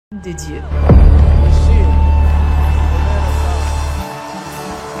de Dieu.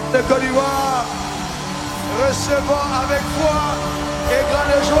 De Côte d'Ivoire, recevons avec foi et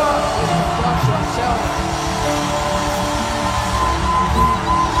grande joie.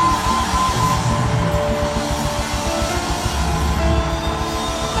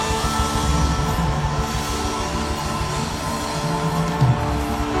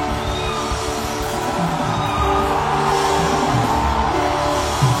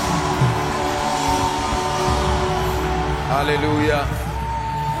 Hallelujah.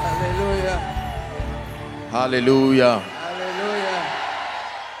 Alléluia. Hallelujah. Alléluia.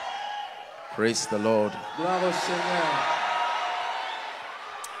 Praise the Lord. Gloire au Seigneur.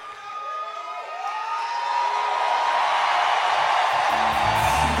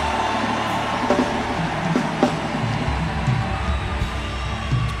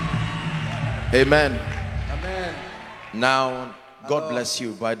 Amen. Amen. Now, God bless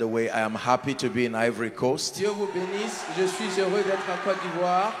you. By the way, I am happy to be in Ivory Coast. Dieu vous bénisse. Je suis heureux d'être en Côte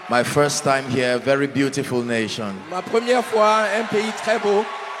d'Ivoire. My first time here, very beautiful nation. Ma première fois, un pays très beau.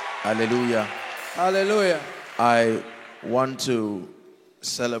 Hallelujah. Alléluia. I want to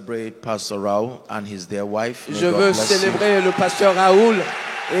celebrate Pastor Raoul and his dear wife. May Je God veux bless you. célébrer le pasteur Raoul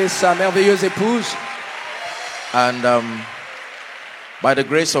et sa merveilleuse épouse. And by the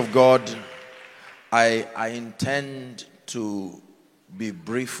grace of God, I intend to be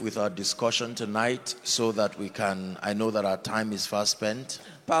brief with our discussion tonight so that we can, I know that our time is fast spent.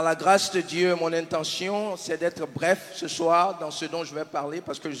 Par la grâce de Dieu, mon intention, c'est d'être bref ce soir dans ce dont je vais parler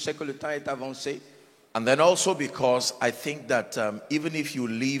parce que je sais que le temps est avancé. And then also because I think that even if you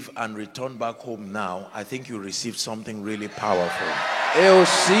leave and return back home now, I think you receive something really powerful. Et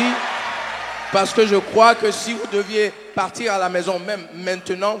aussi, parce que je crois que si vous deviez partir à la maison même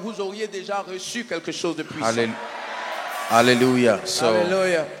maintenant, vous auriez déjà reçu quelque chose de puissant. Hallelujah. So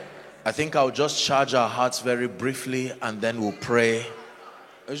Alléluia. I think I'll just charge our hearts very briefly and then we'll pray.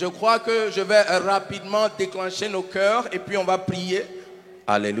 Je crois que je vais rapidement déclencher nos cœurs et puis on va prier.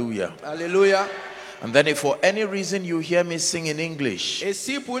 Hallelujah. Alléluia. And then if for any reason you hear me sing in English, Et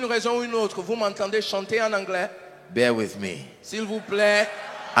si pour une raison ou une autre, vous m'entendez chanter en anglais, bear with me s'il vous plaît,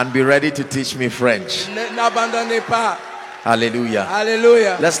 and be ready to teach me French. n'abandonnez pas. Hallelujah.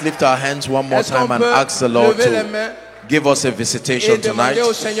 Alléluia. Let's lift our hands one more Est-ce qu'on time and peut ask the Lord lever les to mains give us a et visitation tonight. demander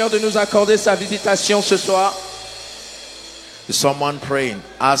au Seigneur de nous accorder sa visitation ce soir? Is someone praying?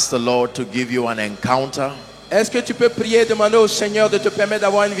 Ask the Lord to give you an encounter. Est-ce que tu peux prier et demander au Seigneur de te permettre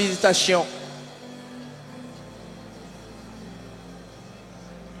d'avoir une visitation?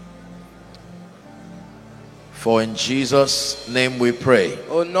 For in Jesus' name we pray.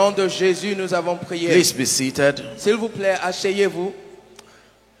 Au nom de Jésus, nous avons prié. Please be seated. S'il vous plaît, asseyez-vous.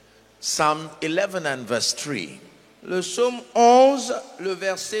 Psalm 11 and verse 3. Le psaume 11, le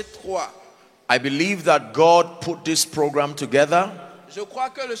verset 3. I believe that God put this program together Je crois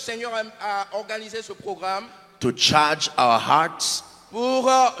que le Seigneur a organisé ce programme to charge our hearts. pour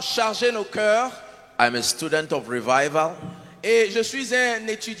charger nos cœurs. I'm a student of revival. Et je suis un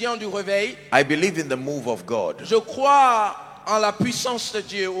étudiant du réveil. I believe in the move of God. Je crois en la puissance de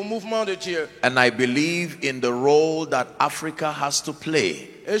Dieu, au mouvement de Dieu. And I believe in the role that Africa has to play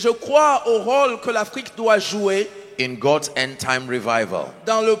Et je crois au rôle que l'Afrique doit jouer in God's end time revival.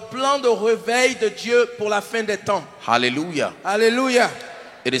 dans le plan de réveil de Dieu pour la fin des temps. Hallelujah. Alléluia.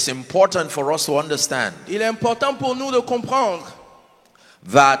 It is important for us to understand Il est important pour nous de comprendre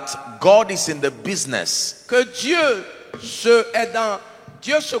that God is in the business que Dieu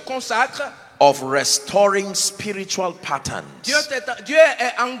se consacre. of restoring spiritual patterns. Dieu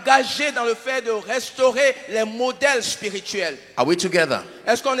est engagé dans le fait de restaurer les modèles spirituels. Are we together?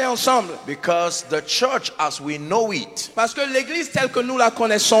 Est-ce qu'on est ensemble? Because the church as we know it, Parce que l'église telle que nous la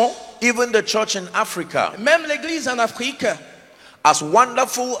connaissons, even the church in Africa, même l'église en Afrique, as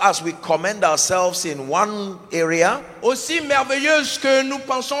wonderful as we commend ourselves in one area, aussi merveilleuse que nous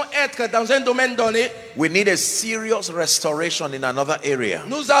pensons être dans un domaine donné, we need a serious restoration in another area.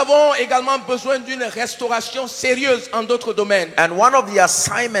 nous avons également besoin d'une restauration sérieuse en d'autres domaines. And one of the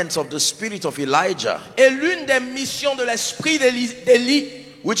assignments of the spirit of Elijah, Et l'une des missions de l'esprit d'Élie,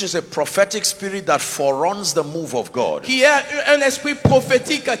 which is a prophetic spirit that foreruns the move of God, qui est un esprit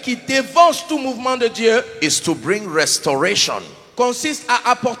prophétique qui dévance tout mouvement de Dieu, is to bring restoration consiste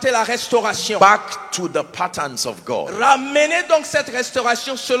à apporter la restauration. back to the patterns of God. Ramener donc cette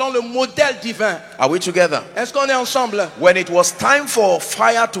restauration selon le modèle divin. Are we together? Est-ce qu'on est ensemble? When it was time for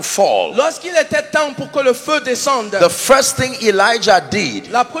fire to fall, Lorsqu'il était temps pour que le feu descende, the first thing Elijah did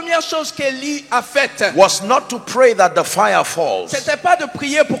la première chose qu'Élie a faite, was not to pray that the fire falls. c'était pas de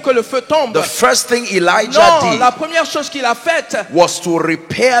prier pour que le feu tombe. The first thing Elijah Non, did la première chose qu'il a faite, was to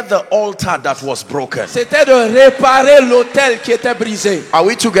repair the altar that was broken. c'était de réparer l'autel qui était brisé. Are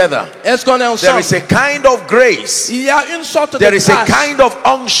we together? Est-ce qu'on est There ensemble? is a kind of grace. Il y a une sorte de There is a grâce. kind of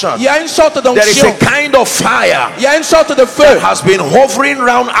unction. Il y a une sorte There is d'onction. a kind of fire Il y a une sorte de feu that has been hovering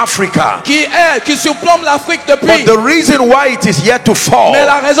around Africa. qui surplombe l'Afrique But depuis. the reason why it is yet to fall Mais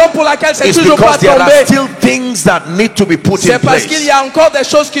la raison pour laquelle c'est is toujours pas because there are tombé, still things that need to be put in c'est parce qu'il place. y a encore des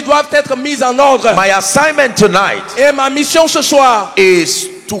choses qui doivent être mises en ordre. My assignment tonight Et ma mission ce soir, is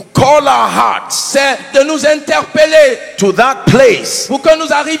to call our hearts c'est de nous interpeller to that place pour que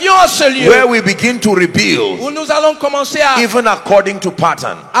nous arrivions à ce lieu where we begin to rebuild, où nous allons commencer à even according to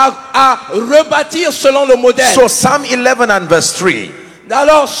pattern. rebâtir selon le modèle. So Psalm 11 and verse 3,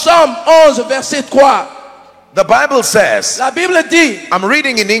 Alors, Psaume 11, verset 3, the Bible says, la Bible dit, I'm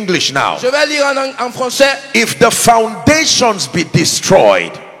reading in English now, je vais lire en français, if the foundations be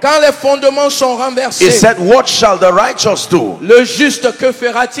destroyed, quand les fondements sont it renversés, said, what shall the righteous do? le juste, que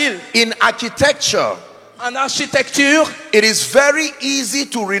fera-t-il? In architecture, En architecture, it is very easy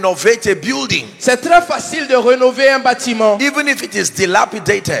to renovate a building, c'est très facile de rénover un bâtiment, even if it is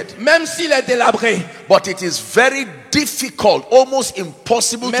dilapidated. même s'il est délabré. But it is very difficult, almost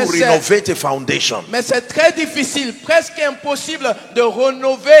impossible to Mais c'est- renovate a foundation. Mais c'est très difficile, presque impossible de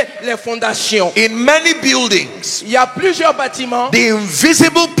rénover les fondations. In many buildings, Il y a plusieurs bâtiments the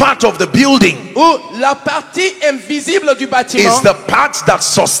invisible part of the building où la partie invisible du bâtiment is the part that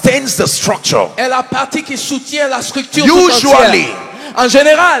sustains the structure. est la partie qui soutient la structure tout Usually, entière. En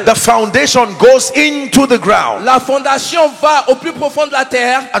général, the foundation goes into the ground. la fondation va au plus profond de la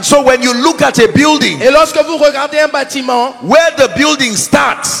terre. And so when you look at a building, Et lorsque vous regardez un bâtiment, where the building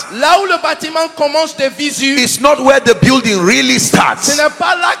starts là où le bâtiment commence de visu, is not where the building really ce starts. n'est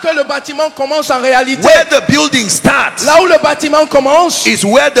pas là que le bâtiment commence en réalité. Where the building starts Là où le bâtiment commence, is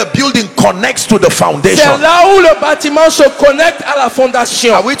where the building connects to the c'est foundation. là où le bâtiment se connecte à la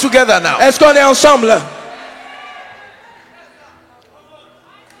fondation. Are we together now? Est-ce qu'on est ensemble?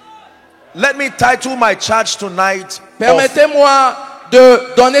 Let me title my charge tonight Permettez-moi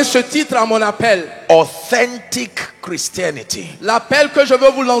de donner ce titre à mon appel. Authentic Christianity. L'appel que je veux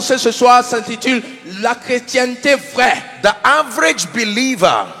vous lancer ce soir s'intitule La chrétienté vraie. The average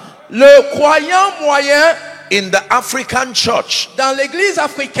believer Le croyant moyen in the African church dans l'église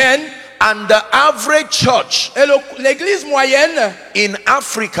africaine and the average church et l'église moyenne in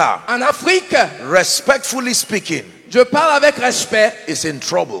Africa, en Afrique, respectfully speaking, je parle avec respect, is in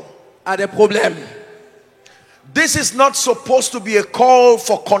trouble. a des problèmes. This is not supposed to be a call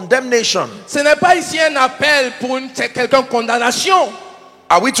for condemnation. Ce n'est pas ici un appel pour quelqu'un condamnation.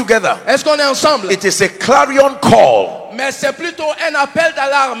 Are we together? Est-ce qu'on est ensemble? It is a clarion call. Mais c'est plutôt un appel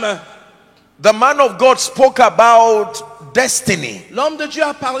d'alarme. The man of God spoke about destiny. L'homme de Dieu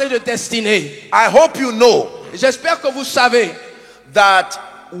a parlé de destinée. I hope you know J'espère que vous savez that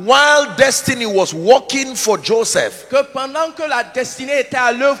while destiny was working for Joseph, que pendant que la destinée était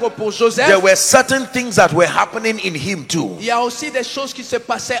à l'œuvre pour Joseph, there were certain things that were happening in him too. il y a aussi des choses qui se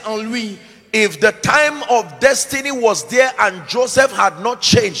passaient en lui. If the time of destiny was there and Joseph had not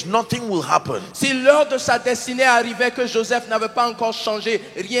changed, nothing will happen. Si l'heure de sa destinée arrivait que Joseph n'avait pas encore changé,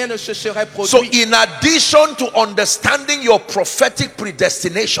 rien ne se serait So produit. in addition to understanding your prophetic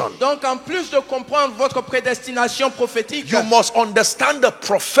predestination, Donc en plus de comprendre votre prédestination prophétique, you must understand the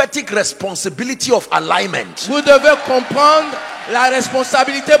prophetic responsibility of alignment. vous devez comprendre la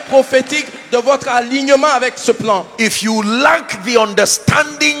responsabilité prophétique de votre alignement avec ce plan. If you lack the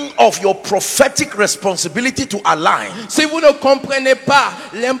understanding of your prophetic responsibility to align, Si vous ne comprenez pas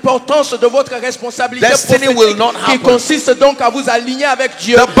l'importance de votre responsabilité Destiny will not prophétique qui happen. consiste donc à vous aligner avec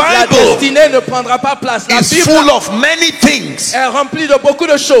Dieu, The la Bible destinée ne prendra pas place. La is Bible full of many things est remplie de beaucoup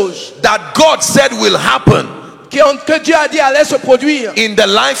de choses that God said will happen que Dieu a dit allaient se produire in the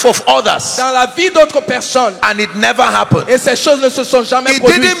life of others, dans la vie d'autres personnes. and it never happened. Et ces choses ne se sont jamais It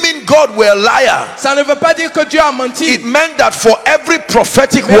produites. didn't mean God were a liar. Ça ne veut pas dire que Dieu a menti. It meant that for every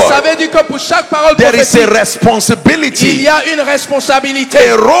prophetic Mais ça word, veut dire que pour chaque parole there is a prophétique, il responsibility, y a une responsabilité.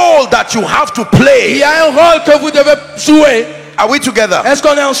 a role that you have to Il play. y a un rôle que vous devez jouer. Are we together? Est-ce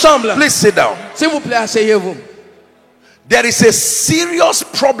qu'on est ensemble? Please sit down. S'il vous plaît, asseyez-vous. There is a serious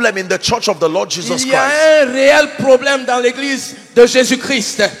problem in the church of the Lord Jesus Il y a Christ. un réel problème dans l'église de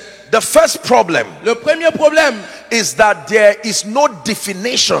Jésus-Christ. The first problem Le premier problème is that there is no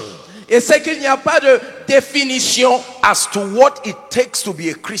definition Et c'est qu'il n'y a pas de définition as to what it takes to be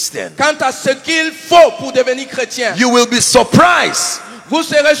a Christian. quant à ce qu'il faut pour devenir chrétien. You will be surprised Vous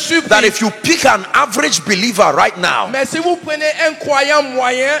serez surpris. that if you pick an average believer right now Mais si vous prenez un croyant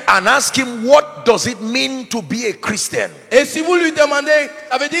moyen and ask him what does it mean to be a Christian, et si vous lui demandez,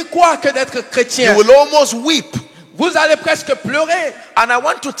 ça veut dire quoi que d'être chrétien? you will almost weep. Vous allez presque pleurer. And I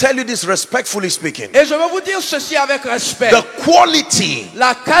want to tell you this respectfully speaking. Et je veux vous dire ceci avec respect. The quality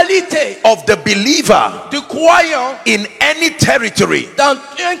La qualité of the believer du croyant in any territory dans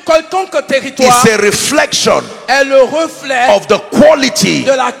un quelconque territoire is a reflection est le reflet of the quality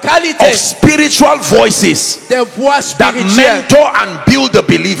de la qualité of spiritual voices des voix that spirituelles mentor and build the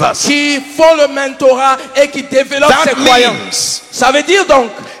believers. qui font le mentorat et qui développent That ces croyants. means Ça veut dire donc,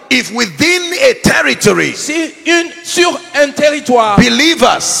 if within a territory si sur un territoire,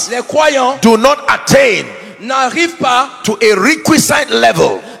 believers les croyants do not attain n'arrivent pas to a requisite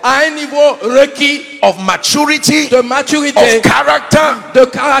level à un niveau requis of maturity, de maturité, of character, de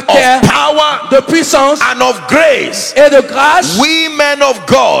caractère, of power, de puissance and of grace, et de grâce, we men of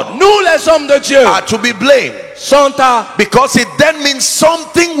God nous les hommes de Dieu are to be blamed, sont à, because it then means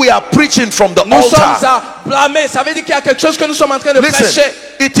something we are preaching from the nous sommes altar. à blâmer. Ça veut dire qu'il y a quelque chose que nous sommes en train de Listen, prêcher.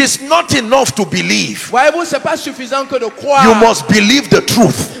 it is not enough to believe. Voyez-vous, c'est pas suffisant que de croire. You must believe the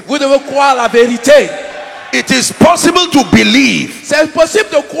truth. Vous devez croire la vérité. It is possible to believe, C'est possible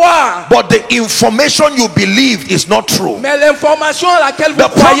de croire, but the information you believe is not true. mais l'information à laquelle vous The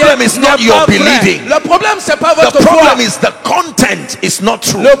croyez problem is n'est not your pas vraie. believing. Le problème, c'est pas The votre foi. problem is the content is not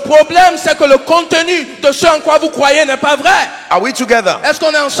true. Le problème, c'est que le contenu de ce en quoi vous croyez n'est pas vrai. Are we together? Est-ce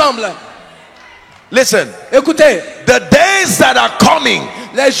qu'on est ensemble? Listen, Écoutez, the days that are coming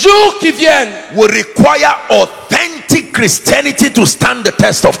les jours qui viennent will require authentic Christianity to stand the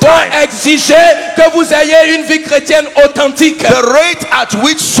test of vont time. exiger que vous ayez une vie chrétienne authentique. The rate at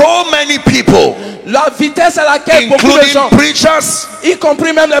which so many people, La vitesse à laquelle beaucoup de including gens, preachers, y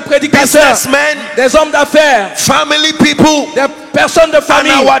compris même les prédicateurs, businessmen, des hommes d'affaires, family people, des personnes de and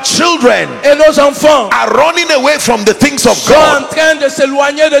famille our children et nos enfants are running away from the things of sont en God, train de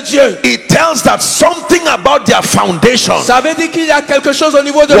s'éloigner de Dieu. it tells that something about their foundation. Ça veut dire qu'il y a quelque chose au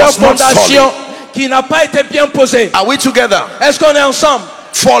niveau de Was leur not fondation qui n'a pas été bien posé. Are we together? Est-ce qu'on est ensemble?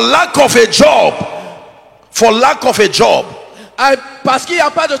 For lack of a job, Ah, parce qu'il n'y a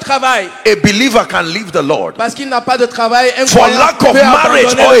pas de travail. a believer can leave the Lord. Parce qu'il n'a pas de travail. Un For croyant lack of peut marriage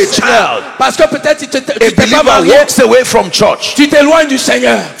abandonner or le a Seigneur. child, Parce que peut-être tu a t'es pas believer marié, walks away from church. tu t'éloignes du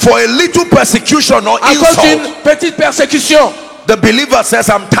Seigneur. For a little persecution or À cause d'une insult, petite persécution, the believer says,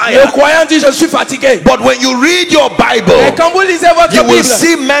 I'm le tired. croyant dit je suis fatigué. But when you read your Et Bible, quand vous lisez votre you will Bible,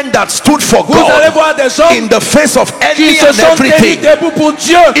 see men that stood for vous allez God voir des hommes in the face of qui enemy se and sont tenus everything. debout pour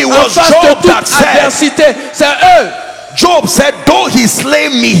Dieu It en was face Job de that toute said- adversité. C'est eux. Job said, though he slay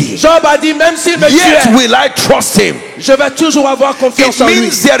me, Job a dit même s'il me yet tuait, will I trust him. je vais toujours avoir confiance It en lui.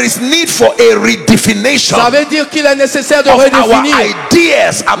 means there is need for a redefinition Ça veut dire qu'il est nécessaire de of our redéfinir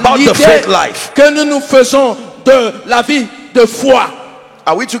ideas about the l'idée faith life. que nous faisons de la vie de foi.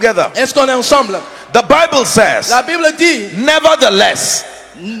 Are we together? Est-ce qu'on est ensemble? The Bible says, La Bible dit, nevertheless,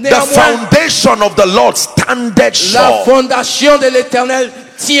 the néanmoins, foundation of the Lord standeth la sure. fondation de l'Éternel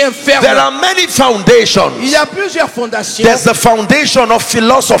tient ferme. There are many foundations. Il y a plusieurs fondations. There's the foundation of Il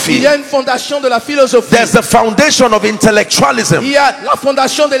philosophy. y a une fondation de la philosophie. There's the foundation of intellectualism. Il y a la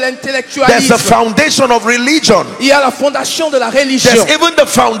fondation de There's l'intellectualisme. the foundation of religion. Il y a la fondation de la religion. There's even the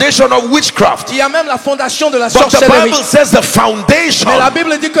foundation of witchcraft. Il y a même la fondation de la But the sorcellerie. Bible says the foundation Mais la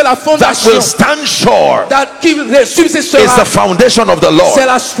Bible dit que la that fondation will stand sure qui is the subsistera, foundation of the Lord. c'est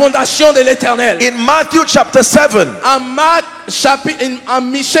la fondation de l'Éternel. In Matthew chapter 7, En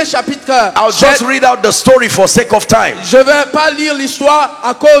Michée chapitre I'll 7, just read out the story for sake of time. je ne vais pas lire l'histoire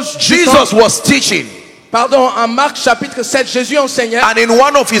à cause du temps. Jesus was teaching, Pardon, en Marc chapitre 7, Jésus enseignait. and in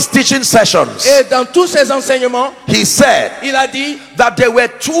one of his teaching sessions, Et dans tous ses enseignements, he said il a dit that there were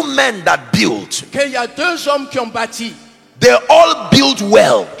two men that built. qu'il y a deux hommes qui ont bâti. They all built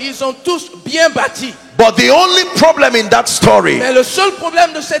well. Ils ont tous bien bâti. But the only problem in that story Mais le seul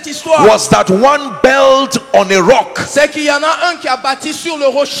problème de cette histoire, was that one built on a rock, c'est qu'il y en a un qui a bâti sur le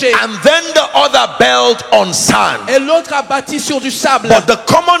rocher and then the other built on sand. et l'autre a bâti sur du sable. But the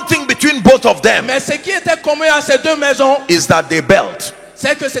common thing between both of them Mais ce qui était commun à ces deux maisons, is that they built.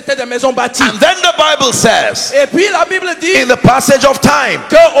 c'est que c'était des maisons bâties. And then the Bible says, Et puis la Bible dit in the passage of time,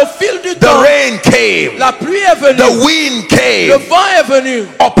 qu'au fil du the temps, rain came, la pluie est venue, the wind le came vent est venu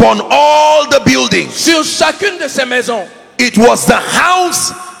upon all the buildings. sur chacune de ces maisons. It was the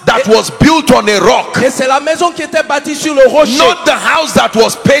house that was built on a rock, Et c'est la maison qui était bâtie sur le rocher. not the house that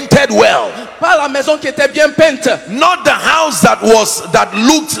was painted well. pas la maison qui était bien peinte. Not the house that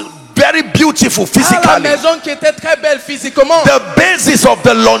looked very beautiful physically. Pas la maison qui était très belle physiquement. The basis of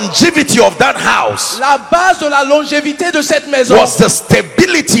the longevity of that house, la base de la longévité de cette maison, was the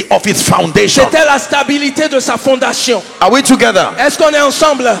stability of its foundation. C'était la stabilité de sa fondation. Are we together? Est-ce qu'on est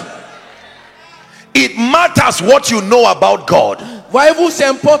ensemble? It matters what you know about God. Voyez-vous, c'est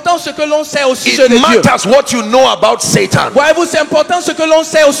important ce que l'on sait au sujet de It Dieu. matters what you know about Satan. Voyez-vous, c'est important ce que l'on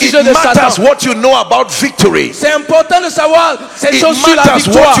sait au sujet It de matters Satan. what you know about victory. C'est important de savoir ces It choses sur la matters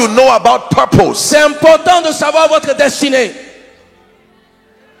victoire. what you know about purpose. C'est important de savoir votre destinée.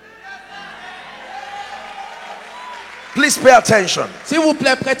 Please pay attention. S'il vous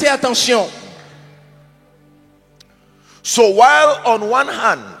plaît, prêtez attention. So while on one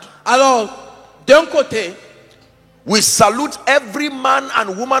hand, alors, d'un côté, we salute every man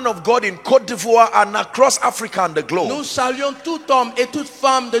and woman of God in Côte d'Ivoire and across Africa and the globe. Nous saluons tout homme et toute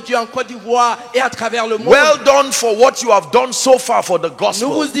femme de Dieu en Côte d'Ivoire et à travers le monde. Well done for what you have done so far for the gospel.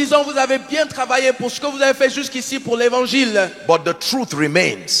 Nous vous disons, vous avez bien travaillé pour ce que vous avez fait jusqu'ici pour l'évangile. But the truth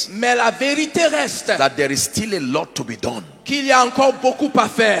remains. Mais la vérité reste. That there is still a lot to be done. Qu'il y a encore beaucoup à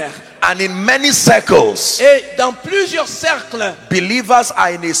faire. And in many circles, et dans plusieurs cercles, believers are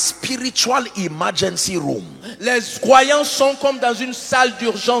in a spiritual emergency room. Les croyants sont comme dans une salle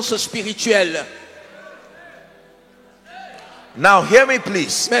d'urgence spirituelle. Now hear me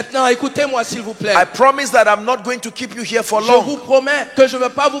please. Maintenant écoutez-moi s'il vous plaît. I promise that I'm not going to keep you here for long. Je vous promets que je ne vais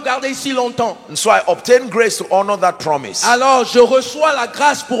pas vous garder ici longtemps. And so I obtain grace to honor that promise. Alors je reçois la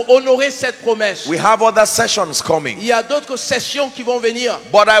grâce pour honorer cette promesse. We have other sessions coming. Il y a d'autres sessions qui vont venir.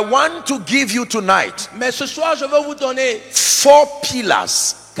 But I want to give you tonight. Mais ce soir je vais vous donner 4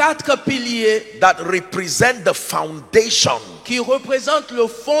 pillars. 4 piliers that represent the foundation qui représentent le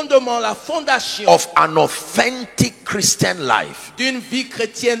fondement, la fondation of an authentic Christian life. D'une vie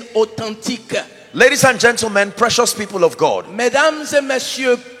chrétienne authentique. Ladies and gentlemen, precious people of God. Mesdames et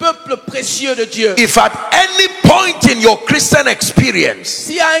messieurs, peuple précieux de Dieu. If at any point in your Christian experience,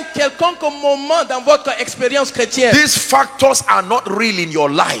 s'il y a un quelconque moment dans votre expérience chrétienne, these factors are not real in your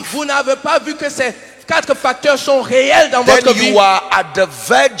life, vous n'avez pas vu que ces 4 facteurs sont réels dans votre vie, then you are at the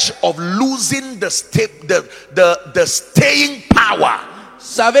verge of losing the staying power.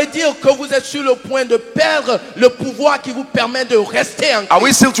 Ça veut dire que vous êtes sur le point de perdre le pouvoir qui vous permet de rester en Christ. Are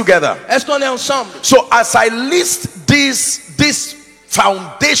we still together? Est-ce qu'on est ensemble? So as I list these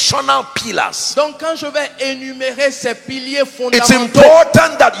foundational pillars, donc quand je vais énumérer ces piliers fondamentaux, it's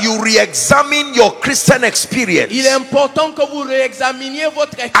important that you re-examine your Christian experience. Il est important que vous réexaminiez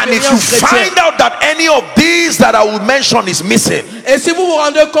votre expérience and if you chrétienne. find out that any of these that I will mention is missing, et si vous vous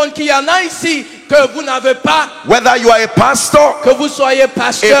rendez compte qu'il y en a ici que vous n'avez pas, whether you are a pastor, que vous soyez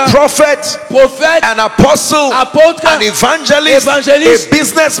pasteur, a prophète, an apostle, apôtre, an evangelist, a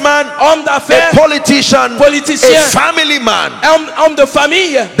businessman, homme d'affaires, a politician, politicien, a family man, homme de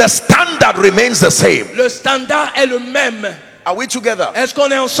famille, the standard remains the same. Le standard est le même. Are we together? Est-ce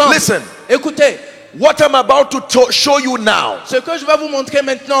qu'on est ensemble? Listen. Écoutez. What I'm about to show you now, ce que je vais vous montrer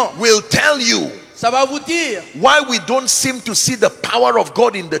maintenant, will tell you ça va vous dire why we don't seem to see the power of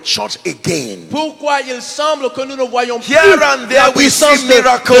God in the church again. Pourquoi il semble que nous ne voyons plus Here and there la puissance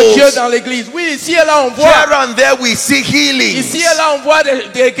de Dieu dans l'église. Oui, ici et là on voit. Here and there we see healings. Ici et là on voit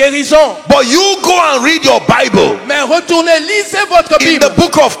des guérisons. But you go and read your Bible. Mais retournez, lisez votre Bible. In the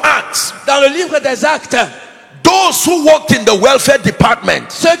book of Acts. Dans le livre des Actes. Those who worked in the welfare department,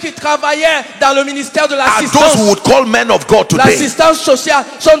 ceux qui travaillaient dans le ministère de l'assistance, are those who would call men of God today. L'assistance sociale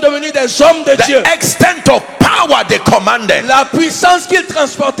sont devenus des hommes de Dieu. The extent of power they commanded. La puissance qu'ils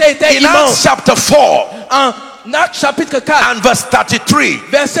transportaient était in immense. Acts chapter 4. En Actes chapitre 4. And verse 33.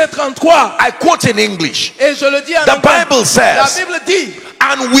 Verset 33. I quote in English. Et je le dis en The Bible says. La Bible dit.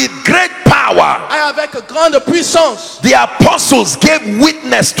 And with great power, avec grande puissance, the apostles gave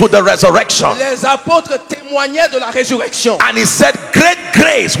witness to the resurrection. Les apôtres témoignaient de la résurrection. And he said, great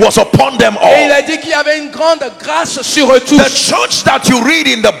grace was upon them all. Et il a dit qu'il y avait une grande grâce sur eux tous. The church that you read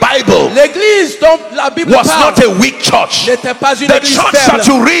in the Bible, l'église dont la Bible was parle, not a weak church. N'était pas une the église church faible. that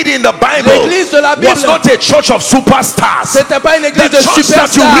you read in the Bible, l'église de la Bible, was not a church of superstars. C'était pas une église the de church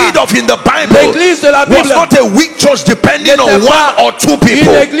that you read of in the Bible, l'église de la Bible, was not a weak church depending on one or two people.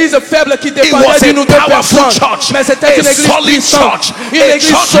 Une église faible qui dépendait d'une ou deux personnes. Mais c'était une église puissante, une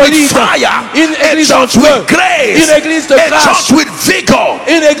église solide, une église en feu, une église de grâce,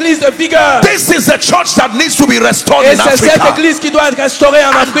 une église de vigueur. This is the church that needs to be restored in Africa. Et c'est cette église qui doit être restaurée en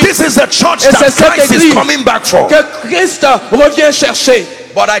Afrique. This is the church that Christ is coming back for. Que Christ revient chercher.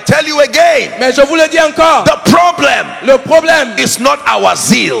 But I tell you again, Mais je vous le dis encore, the problem le problème, is not our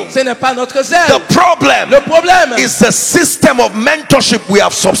zeal. ce n'est pas notre zèle. The problem Le problème, is the system of mentorship we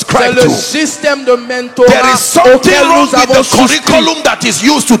have c'est subscribed le to. système de There mentorat is something auquel wrong nous with avons the souscrit. curriculum that is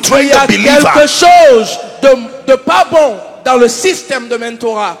used to train Il y a the believer. quelque chose de pas bon dans le système de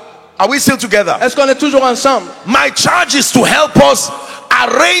mentorat. Are we still together? Est-ce qu'on est toujours ensemble? My charge is to help us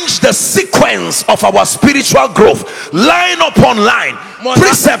arrange the sequence of our spiritual growth, line upon line,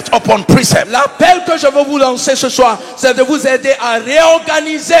 precept upon precept. L'appel que je veux vous lancer ce soir, c'est de vous aider à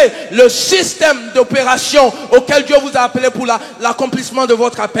réorganiser le système d'opération auquel Dieu vous a appelé pour l'accomplissement de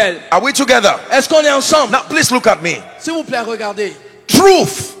votre appel. Are we together? Est-ce qu'on est ensemble? Now please look at me. S'il vous plaît, regardez.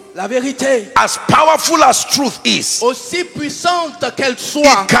 Truth, La vérité, as powerful as truth is, aussi puissante qu'elle soit,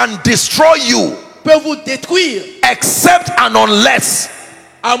 it can destroy you peut vous détruire, except and unless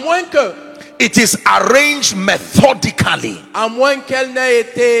à moins que, it is arranged methodically. à moins qu'elle n'ait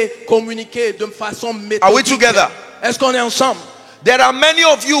été communiquée de façon méthodique. Are we together? Est-ce qu'on est ensemble? There are many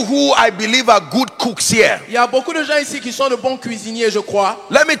of you who I believe are good cooks here. Il y a beaucoup de gens ici qui sont de bons cuisiniers, je crois.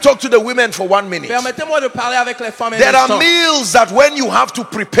 Let me talk to the women for 1 minute. Permettez-moi de parler avec les femmes. There are meals that when you have to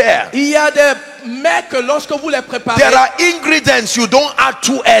prepare, Il y a des mets que lorsque vous les préparez, there are ingredients you don't add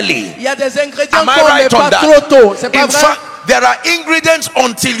too early. il y a des ingrédients Am I qu'on right met on pas that? trop tôt. C'est pas In vrai? fact, there are ingredients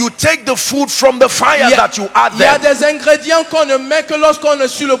until you take the food from the fire that you add Il y a them. des ingrédients qu'on ne met que lorsqu'on est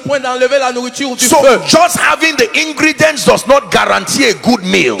sur le point d'enlever la nourriture du So feu. just having the ingredients does not guarantee a good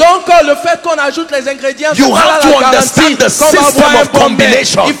meal. Donc le fait qu'on ajoute les ingrédients, You c'est pas have la to garantie understand the qu'on va system avoir un of bon mets.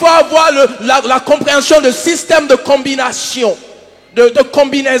 combination. Il faut avoir la compréhension du système de combination, de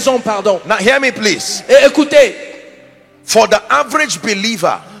combinaison, pardon. Now hear me please. Et écoutez, For the average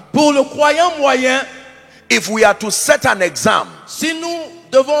believer, pour le croyant moyen, if we are to set an exam si nous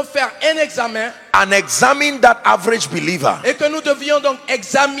devons faire un examen and examine that average believer et que nous devions donc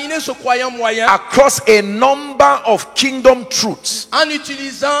examiner ce croyant moyen across a number of kingdom truths, en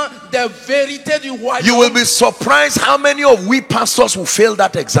utilisant des vérités du royaume, you will be surprised how many of we pastors will fail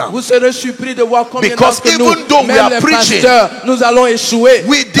that exam. vous serez surpris de voir combien Because d'entre nous, even though we même are les preaching, pasteurs, nous allons échouer.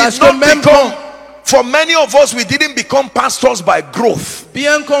 We did Parce que not même become, for many of us, we didn't become pastors by growth.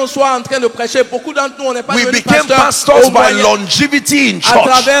 bien qu'on soit en train de prêcher, beaucoup d'entre nous, on n'est pas We devenus became pasteurs pastors au by moyen, longevity in à church.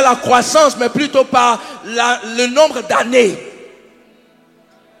 travers la croissance, mais plutôt par le nombre d'années.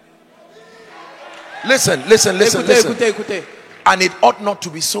 Listen. Écoutez. And it ought not to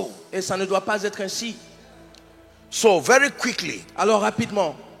be so. Et ça ne doit pas être ainsi. So very quickly, Alors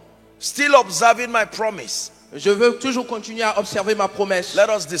rapidement, still observing my promise, je veux toujours continuer à observer ma promesse. let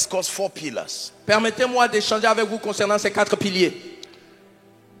us discuss 4 pillars. Permettez-moi d'échanger avec vous concernant ces 4 piliers.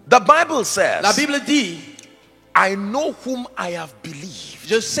 The Bible says, La Bible dit, I know whom I have believed.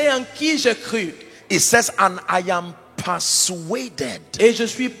 je sais en qui j'ai cru It says, and I am persuaded et je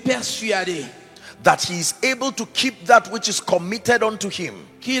suis persuadé that he is able to keep that which is committed unto him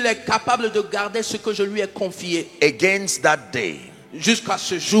qu'il est capable de garder ce que je lui ai confié against that day. jusqu'à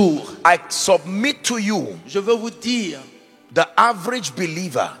ce jour. I submit to you, Je veux vous dire the average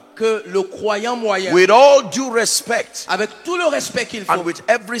believer, que le croyant moyen, with all due respect avec tout le respect qu'il faut and with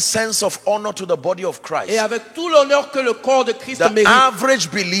every sense of honor to the body of et Christ, avec tout l'honneur que le corps de Christ the mérite, average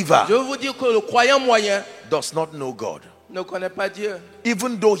believer je veux vous dire que le croyant moyen does not know God. ne connaît pas Dieu.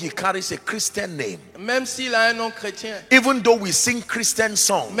 Even though he carries a Christian name, Même s'il a un nom chrétien, even though we sing Christian même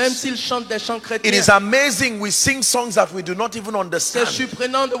songs, s'il chante des chants it chrétiens, is amazing we sing songs that we do not even c'est understand.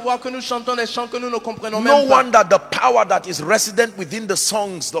 surprenant de voir que nous chantons des chants que nous ne comprenons No même pas. wonder the power that is resident within the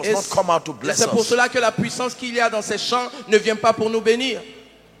songs does Et not come out to bless c'est pour us. cela que la puissance qu'il y a dans ces chants ne vient pas pour nous bénir.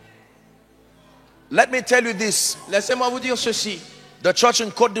 Let me tell you this. Laissez-moi vous dire ceci. The church in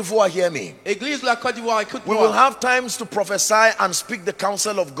Cote d'Ivoire, hear me. Église de la Côte d'Ivoire, We will écoute-moi. have times to prophesy and speak the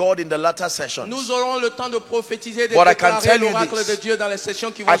counsel of God in the latter sessions. Nous aurons le temps de prophétiser, de But I can déclarer tell you l'oracle this. de Dieu dans les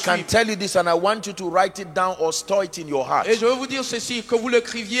sessions qui vont I can suivre. tell you this, and I want you to write it down or store it in your heart. Et je veux vous dire ceci, que vous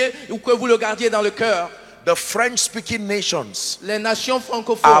l'écriviez ou que vous le gardiez dans le cœur. The French-speaking nations Les nations are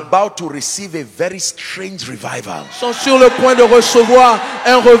francophones about to receive a very strange revival. sont sur le point de recevoir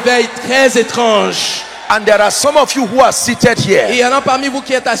un réveil très étrange. And there are some of you who are seated Et il here. y en a parmi vous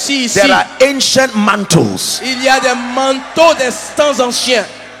qui êtes assis ici. There are ancient mantles, Il y a des manteaux des temps anciens,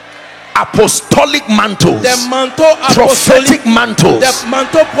 apostolic mantles, des manteaux prophetic apostoliques, mantles. des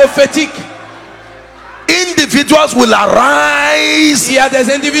manteaux prophétiques. Individuals will arise Il y a des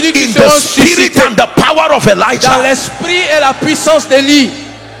individus qui in the seront spirit suscités and the power of dans Elijah. l'esprit et la puissance d'Élie.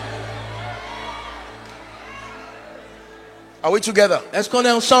 Are we together? Est-ce qu'on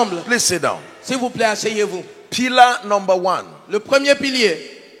est ensemble? Please sit down. S'il vous plaît, asseyez-vous. Pillar number 1. Le premier pilier.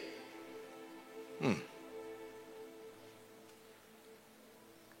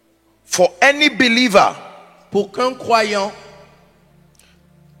 For any believer, pour qu'un croyant,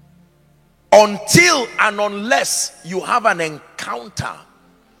 until and unless you have an encounter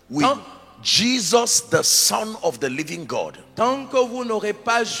with Jesus, the Son of the living God. Tant que vous n'aurez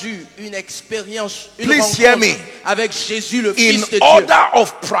pas eu une expérience, une Please hear me. rencontre avec Jésus, le Fils de In Dieu. order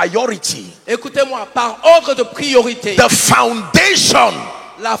of priority, Écoutez-moi, par ordre de priorité, the foundation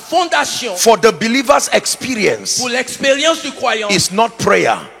la fondation for the believer's experience pour l'expérience du croyant, is not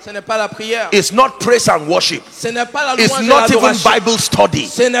prayer. ce n'est pas la prière, It's not praise and worship. ce n'est pas la It's louange et not even l'adoration, Bible study.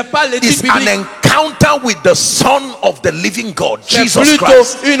 ce n'est pas l'étude It's an biblique, encounter with the Son of the living God, c'est Jesus plutôt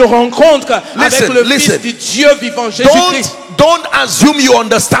Christ. une rencontre avec le Listen. Fils du Dieu vivant, Jésus-Christ. Don't assume you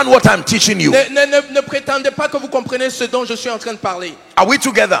understand what I'm teaching you. Ne prétendez pas que vous comprenez ce dont je suis en train de parler. Are we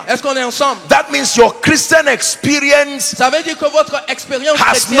together? Est-ce qu'on est ensemble? That means your Christian experience Ça veut dire que votre expérience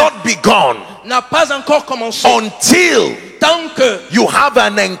has chrétienne not begun n'a pas encore commencé. until Tant que you have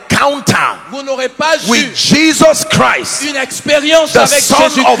an encounter vous n'aurez pas with eu Jesus Christ, une expérience the avec Son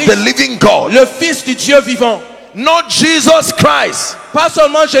of the Jésus-Christ, living God. le Fils du Dieu vivant. Not Jesus Christ, Pas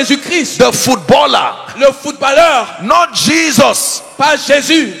seulement Jésus-Christ, the footballer. le footballeur, Not Jesus, pas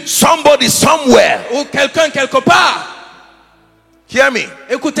Jésus, somebody somewhere. ou quelqu'un quelque part. Hear me.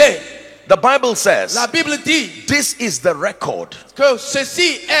 Écoutez, The Bible says, la Bible dit this is the record que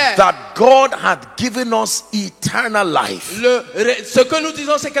ceci est that God had given us eternal life. ce que nous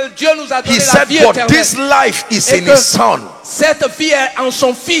disons, c'est que Dieu nous a He donné la said, vie but éternelle. this life is Et in que His Son. cette vie est en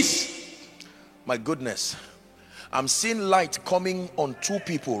son Fils. My goodness. I'm seeing light coming on two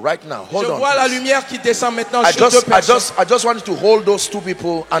people right now. Hold Je on. vois la please. lumière qui descend maintenant I sur deux personnes. just wanted to hold those two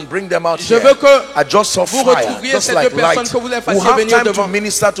people and bring them out Je here. veux que I just saw vous fire, retrouviez just ces like deux personnes, light. que vous les We fassiez have venir time to devant.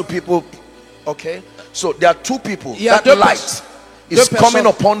 minister to people. Okay, so there are two people. Il y a That deux light is deux coming personnes.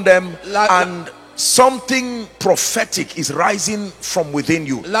 upon them, La- and something prophetic is rising from within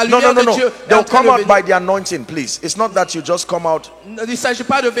you. La No, lumière de Dieu est They'll en train come de out venir. by the anointing, please. It's not that you just come out. Il ne s'agit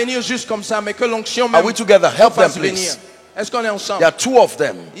pas de venir juste comme ça, mais que l'onction Are même we together? Help them, fasse venir. please. Est-ce qu'on est ensemble? There are two of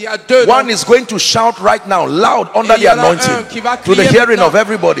them. Il y a deux. One donc, is going to shout right now, loud, under et il y the en a un anointing, qui va to the crier hearing maintenant of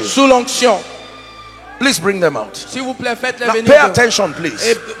everybody. sous l'onction. Please bring them out. S'il vous plaît, faites-les Now venir. pay devant. attention, please.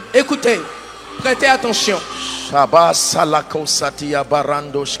 Et écoutez, prêtez attention.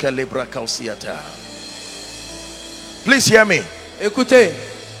 Please hear me. Écoutez,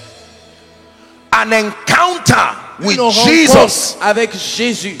 An encounter with une rencontre Jesus, avec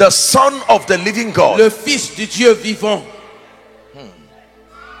Jésus, the Son of the living God. le Fils du Dieu vivant.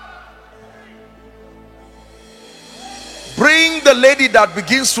 Bring the lady that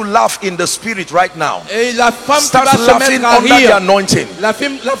begins to laugh in the spirit right now. Et la femme qui Start va se laughing mettre à under the rire. anointing. La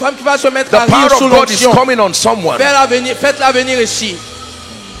femme qui va se mettre The à power rire sous of God is l'onction. coming on someone. Faites-la venir ici.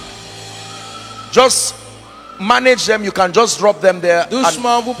 Just manage them. You can just drop them there. And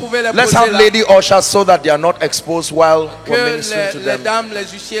Doucement, vous pouvez les let's poser have là. lady ushers so that they are not exposed while we're Que ministering to les them. dames, les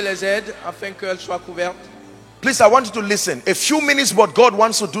huissiers les aident afin qu'elles soient couvertes. Please, I want you to listen. A few minutes, but God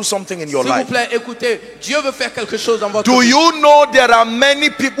wants to do something in your S'il vous life. plaît, écoutez, Dieu veut faire quelque chose dans votre Do vie. you know there are many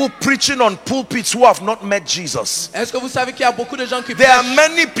people preaching on pulpits who have not met Jesus? Est-ce que vous savez qu'il y a beaucoup de gens qui There are prêchent,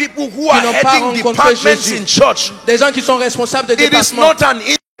 many people who are n'ont pas heading rencontré departments Jésus. in church. des gens qui sont responsables de It is départements? not an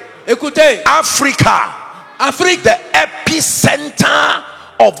Écoutez, Africa, Afrique, the epicenter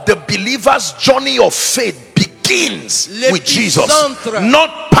of the believer's journey of faith begins with Jesus, L'épicentre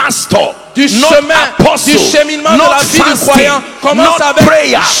not pastor, du not chemin, apostle, du cheminement de not la vie du fasting, croyant commence not avec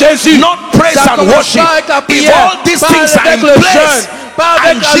prayer, Jésus. not praise Ça and commence worship. pas avec la If prière, all these pas things are avec in le place jeûne, pas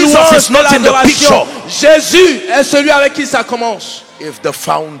avec and la Jesus louange is et not in the l'adoration, picture, Jésus est celui avec qui ça commence. if the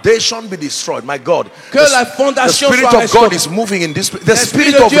foundation be destroyed, my God, Que la the fondation Spirit soit of God restaurée. is moving in this. The L'Esprit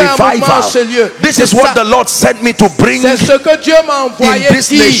Spirit de of Dieu est en mouvement en ce revival. lieu. This C'est is what ça. the Lord sent me to bring. C'est ce que Dieu m'a envoyé in this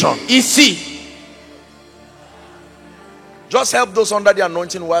dire nation. ici. Just help those under the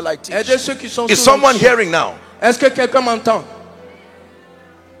anointing while I teach. Aidez ceux qui sont Is sous someone l'onction. hearing now? Est-ce que quelqu'un m'entend?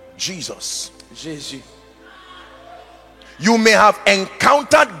 Jesus. Jésus. You may have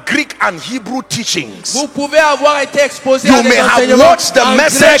encountered Greek and Hebrew teachings. Vous pouvez avoir été exposé You à des may have enseignements watched the en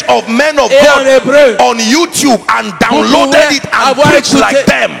message grec of men of et en God hébreu. on YouTube and Vous downloaded pouvez it and avoir preached écouté like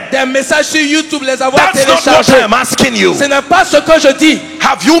them. des messages sur YouTube, les avoir That's not what téléchargés. I'm asking you. Ce n'est pas ce que je dis.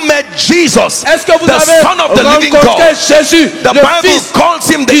 Have you met Jesus, Est-ce que vous the avez Son of the living rencontré God? Jésus, The le Bible Fils calls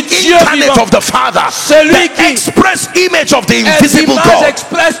him the du Dieu incarnate vivant, of the Father, celui the qui express image of the est invisible l'image God.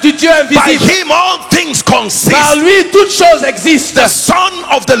 expresse du Dieu By invisible? him all things Par consist. lui, toutes choses existent. The Son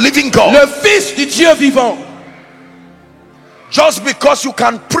of the living God. Le Fils du Dieu vivant. Just because you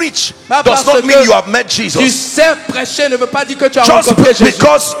can preach Pas does parce not mean que you have met tu Jesus. sais prêcher ne veut pas dire que tu as Just rencontré Jésus.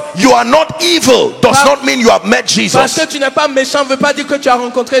 because you are not evil does Pas- not mean you have met Parce Jesus. que tu n'es pas méchant ne veut pas dire que tu as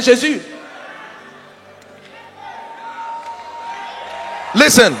rencontré Jésus.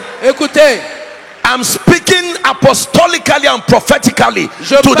 Listen, Écoutez, I'm speaking apostolically and prophetically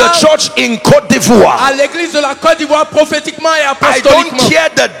Je to the parle church in Côte d'Ivoire. à l'église de la Côte d'Ivoire prophétiquement et I don't apostoliquement. care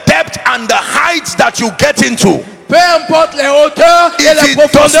the depth and the heights that you get into. Peu importe les hauteurs et If les it does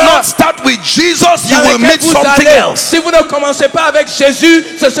profondeurs not start with Jesus, you dans will lesquelles meet vous something allez. else. Si vous ne commencez pas avec Jésus,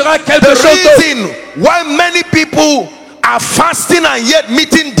 ce sera quelque The chose d'autre. reason why many people are fasting and yet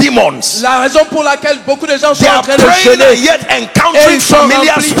meeting demons, La raison pour laquelle beaucoup de gens sont they en are train de praying and jeûner yet et encountering ils sont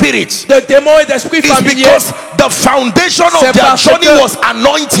familiar remplis spirits, de démons et d'esprits is familiers. because the foundation of C'est their parce journey que was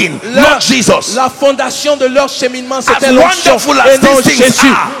anointing, not Jesus. La fondation de leur cheminement, c'était As l'onction wonderful et as non these things Jésus.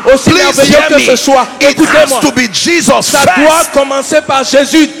 are, Aussi please merveilleux hear que me, ce soit, it has écoutez-moi, to be Jesus ça doit first. commencer par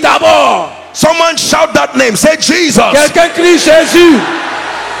Jésus d'abord. Someone shout that name, say Jesus. Quelqu'un crie Jésus.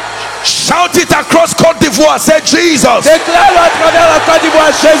 Shout it across Côte d'Ivoire, say Jesus. Déclare-le à travers la Côte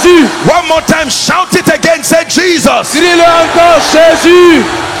d'Ivoire, Jésus. One more time, shout it again, say Jesus. Crie-le encore, Jésus.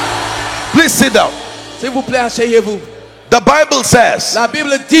 Please sit down. S'il vous plaît, asseyez-vous. The Bible says La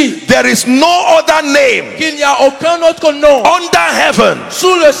Bible dit there is no other name qu'il n'y a aucun autre nom under heaven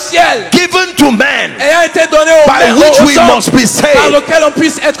sous le ciel given to man ayant été donné by which we must be par saved. lequel on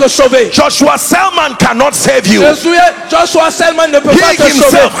puisse être sauvé. Joshua Selman cannot save you. Joshua Selman ne peut He pas te sauver.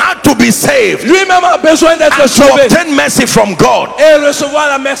 himself had to be saved Lui-même a besoin d'être and to sauvé obtain mercy from God. et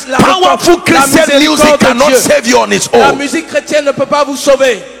recevoir la Powerful Christian music miséricorde de cannot Dieu. save you on its La own. musique chrétienne ne peut pas vous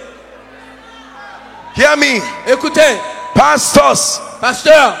sauver. Hear me, Écoutez, pastors.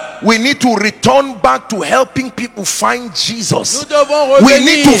 pasteur, We need to return back to helping people find Jesus. nous devons We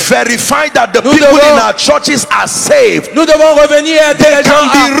need to revenir. verify that the Nous people devons- in our churches are saved. Nous devons revenir et aider les gens can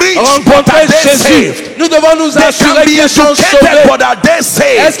be rich, à but rencontrer are they Jésus. saved? Nous devons nous They assurer can be qu'ils sont educated, sauvés. but are they Est-ce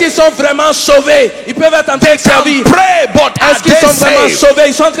saved? qu'ils sont vraiment sauvés? Ils peuvent être en train de Can servir. pray, but are Est-ce qu'ils they sont vraiment saved? sauvés?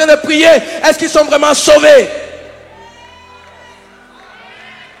 Ils sont en train de prier. Est-ce qu'ils sont vraiment sauvés?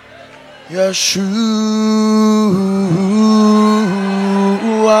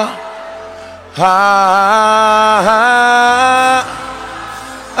 Yeshua.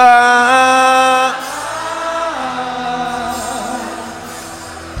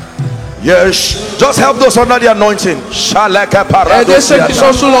 Yes, just help those under the anointing. Aidez ceux qui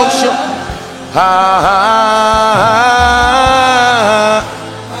sont sous l'onction.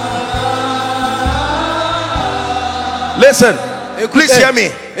 Listen, please hear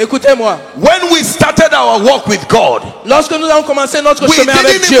me. Écoutez-moi. When we started our walk with God, Lorsque nous avons commencé notre we chemin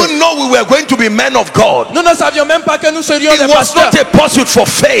avec didn't Dieu, even know we were going to be men of God. nous ne savions même pas que nous serions It des was pasteurs. not a pursuit for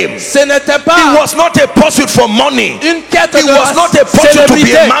fame. Ce n'était It pas was not a pursuit for money. une quête It de was not a pursuit to be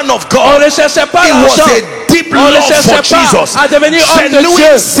célébrité. a man of On God. ne cherchait pas It was l'argent. a deep On ne love for cherchait Jesus. pas à devenir homme de Genuine, Dieu.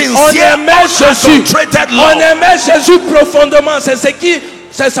 On sincere, aimait Jésus. unadulterated On love. aimait Jésus profondément.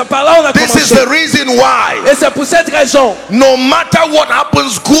 C'est par là on a This is commencé. the reason why, Et c'est pour cette raison no matter what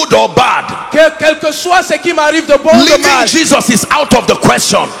happens, good or bad, que quel que soit ce qui m'arrive de bon ou de leaving mal, Jesus is out of the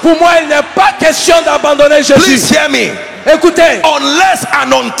question. pour moi il n'est pas question d'abandonner Jésus. Please hear me. Écoutez, Unless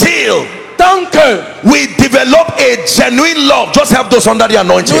and until tant que we develop a genuine love, just help those under the nous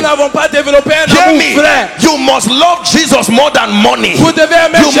anointing. n'avons pas développé un Hear amour me. vrai, You must love Jesus more than money. vous devez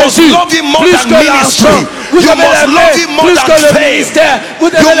aimer You must Jésus love him more plus than que ministry. l'argent. Vous You devez must love him l'aimer more plus than que le fame. ministère. Vous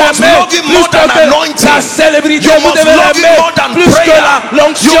devez You must l'aimer love him plus more than que anointing. la célébrité. You Vous must devez love him l'aimer more than plus que prayer.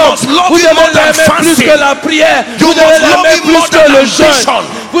 l'onction. You must love Vous him devez more than l'aimer plus fasting. que la prière. You Vous devez must love l'aimer him plus more que than le jeûne. ambition.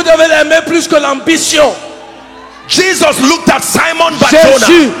 Vous devez l'aimer plus que l'ambition. Jesus looked at Simon Barjona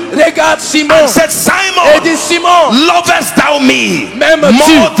Jésus regarde Simon and said, et Simon, dit Simon, lovest thou me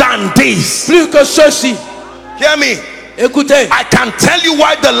M'aimes-tu more than this? plus que ceci. Hear me. Écoutez, I can tell you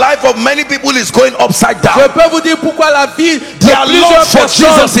why the life of many people is going upside je down. peux vous dire pourquoi la vie de Their plusieurs love for personnes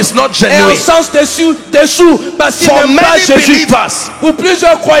Jesus is not est en genuine. sens dessous parce qu'ils For n'aiment pas many Jésus. believers, Pour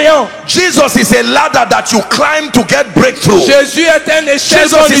plusieurs croyants, Jesus is a ladder that you climb to get breakthrough. Jésus est un échelle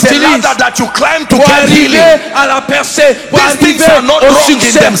qu'on Jesus is a utilise ladder that you climb to pour get arriver healing. à la percée, pour These things arriver are not au wrong in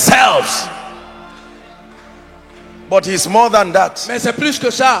succès. themselves. But he's more than that. Mais c'est plus que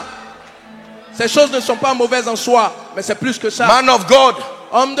ça. Ces choses ne sont pas mauvaises en soi, mais c'est plus que ça. Man of God,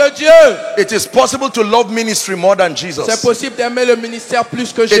 Homme de Dieu, it is possible to love ministry more than Jesus. c'est possible d'aimer le ministère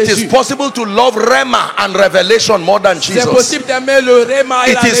plus que It is Jésus. possible to love Rema and revelation more than C'est Jesus. possible d'aimer le réma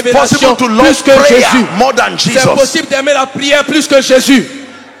et It la is révélation possible to plus love que prayer Jésus. more than C'est Jesus. possible d'aimer la prière plus que Jésus.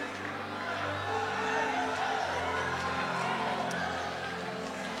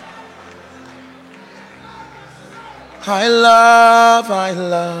 I love, I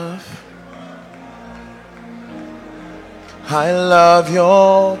love, I love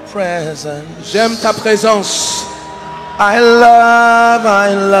your presence. J'aime ta présence. I love,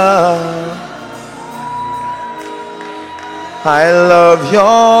 I love, I love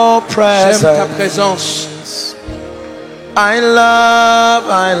your presence. J'aime ta présence. I love,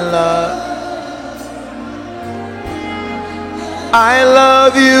 I love, I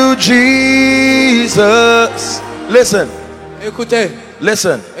love you, Jesus. Listen. Écoutez.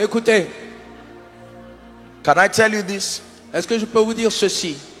 Listen. Écoutez. Can I tell you this? Est-ce que je peux vous dire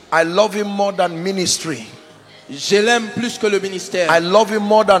ceci? I love him more than ministry. Je l'aime plus que le ministère. I love him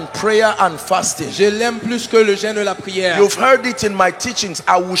more than prayer and fasting. Je l'aime plus que le jeûne et la prière. You've heard it in my teachings.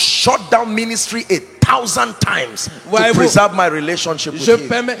 I will shut down ministry 1,000 times to preserve my relationship with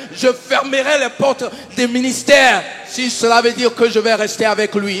him. Je fermerai les portes des ministères si cela veut dire que je vais rester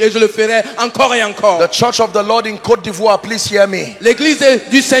avec lui, et je le ferai encore et encore. The Church of the Lord in Côte d'Ivoire, please hear me. L'église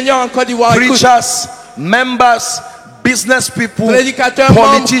du Seigneur en Côte d'Ivoire, preachers, members, business people, prédicateurs,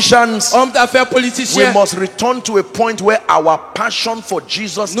 politicians, hommes d'affaires, politiciens. We must return to a point where our passion for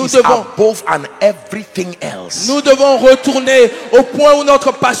Jesus is above and everything else. Nous devons retourner au point où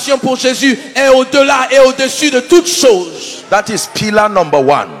notre passion pour Jésus est au-delà et au-dessus de toutes choses. That is pillar number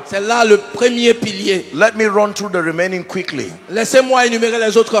 1. C'est là le premier pilier. Let me run through the remaining quickly. Laissez-moi énumérer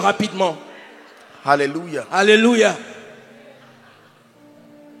les autres rapidement. Hallelujah. Alléluia.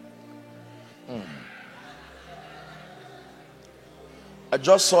 I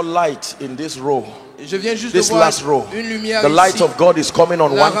just saw light in this row. Je viens juste this de voir last row. Une lumière the light ici. of God is coming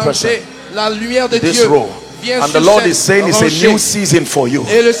on one person. La lumière de This Dieu row. vient And sur the Lord cette is saying it's a new season for you.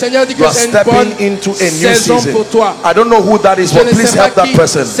 Et le Seigneur dit que You are c'est une stepping bonne into a new saison season. pour toi. I don't know who that is, but Je ne please sais pas help that qui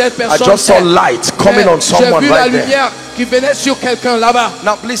person. cette I personne just saw est. light coming on someone J'ai vu la right there. lumière qui venait sur quelqu'un là-bas.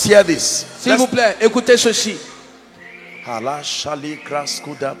 Now please hear this. S'il vous plaît, écoutez ceci.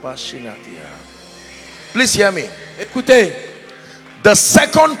 Please hear me. Écoutez. The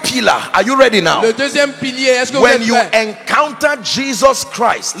second pillar, are you ready now? Le deuxième pilier, est-ce que vous When êtes you prêts? encounter Jesus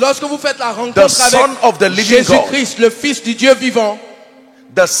Christ, Lorsque vous faites la rencontre the Son of the avec living God, Jésus-Christ, le Fils du Dieu vivant,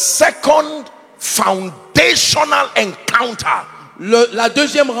 the second foundational encounter la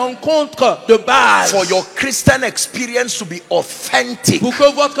deuxième rencontre de base for your Christian experience to be authentic pour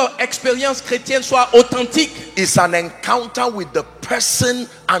que votre expérience chrétienne soit authentique, is an encounter with the person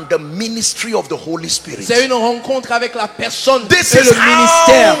and the ministry of the Holy Spirit. c'est une rencontre avec la personne This et is le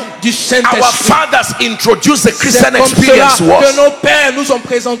ministère du our Saint-Esprit. fathers introduced the Christian C'est comme experience cela que was. nos pères nous ont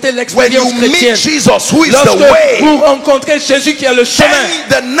présenté When l'expérience you meet chrétienne. Jesus, who is Lorsque the way, vous rencontrez Jésus qui est le chemin,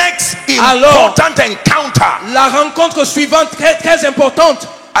 then the next alors, important encounter. la rencontre suivante très très importante.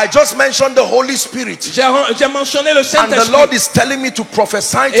 I just mentioned the Holy Spirit. J'ai mentionné le And the Saint-Esprit. Lord is telling me to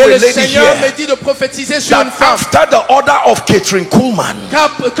prophesy to Et a le lady Seigneur me here dit de prophétiser sur une that femme. after the order of Catherine Kuhlman,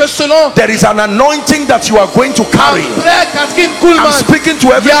 Que selon there is an anointing that you are going to carry. après Catherine I'm Kuhlman, speaking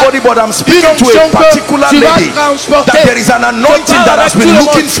to everybody, but I'm speaking to a onction que particular tu vas lady. transporter. That there is an anointing Je parle that has avec been tout le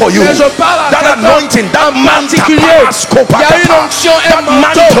looking monde, for you. mais je parle à That quelqu'un anointing, that en particulier. Il y a une onction, un that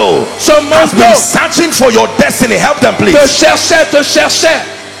mantle ce has been manteau searching for your destiny. Help them, please. te cherchait.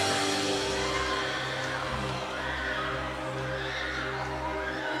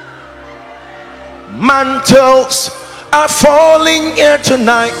 Mantles are falling here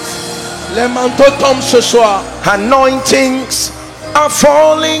tonight. Les manteaux tombent ce soir. Anointings are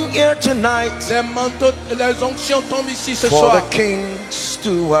falling here tonight. Les manteaux, les onctions tombent ici ce For soir. the kings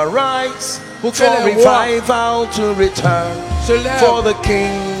to arise, Pour que for les rois revival to return, se lèvent. for the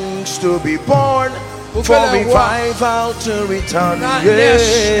kings to be born, Pour que for les rois revival to return.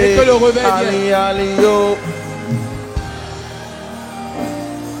 naissent et que le réveil vienne. Ali, ali, yo.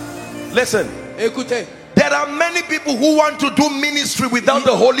 Listen. Écoutez, There are many people who want to do ministry without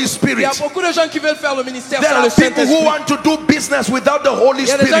the Holy il y Spirit. a beaucoup de gens qui veulent faire le ministère There sans le are people who Saint-Esprit. want to do business without the Holy Il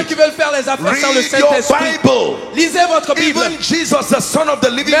y a des gens Spirit. qui veulent faire les affaires sans le Read your Saint-Esprit. Bible. Lisez votre Bible. Even Jesus, the Son of the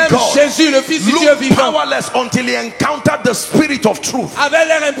living Même God, Jésus, le Fils du Dieu looked vivant, powerless until he encountered the Spirit of truth. avait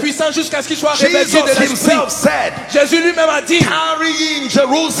l'air impuissant jusqu'à ce qu'il soit révélé Jesus de l'Esprit. himself said, Jésus lui-même a dit tarry in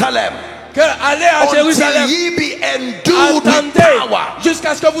Jerusalem que allez à until Jérusalem, ye be endued with attendez power.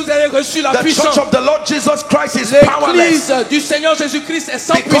 jusqu'à ce que vous ayez reçu la The puissance. church of the Lord Jesus Christ is powerless L'église du Seigneur Jésus-Christ est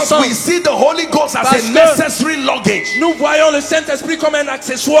sans because puissance. we see the Holy Ghost as Parce a que necessary luggage. nous voyons le Saint-Esprit comme un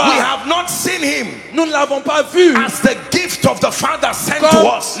accessoire. We have not seen him Nous ne l'avons pas vu as the gift of the Father sent to comme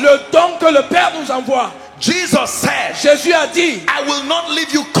us. le don que le Père nous envoie. Jesus said, Jésus a dit, I will not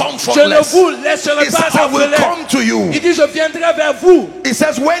leave you je ne comfortless. vous laisserai He pas says, I will orphelin. come to you. Il dit, je viendrai vers vous. He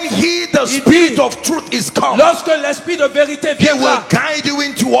says, when he, the Il Spirit dit, of truth, is come, Lorsque l'Esprit de vérité he will viendra, guide you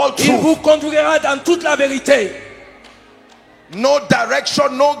into all il vous truth. conduira dans toute la vérité. No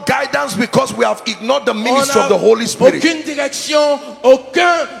direction, no guidance, because we have ignored the ministry of the Holy Spirit. Aucune direction,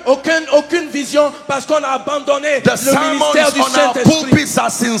 aucune vision, parce qu'on a abandonné The le ministère du sermons on our Saint-Esprit. pulpits are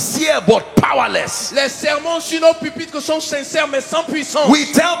sincere but powerless. Les sermons sur nos pupitres sont sincères mais sans puissance.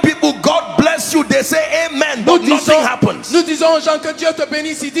 We tell people God bless you, they say amen, but nothing happens. Nous disons aux gens que Dieu te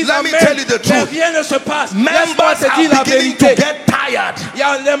bénisse, ils disent Let amen, me tell you the mais truth. rien ne se passe. Members Laisse-moi te dire la are beginning vérité. to get tired.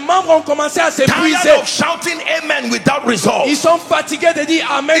 Les membres ont commencé à s'épuiser. Tired of shouting amen without result. Ils sont fatigués de dire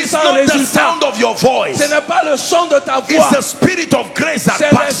amen It's sans not the résultat. sound of your voice. Ce n'est pas le son de ta voix. It's the spirit of grace that C'est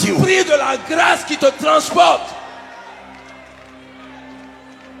passes you. l'esprit de la grâce qui te transporte.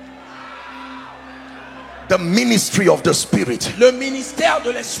 The ministry of the Spirit. Le ministère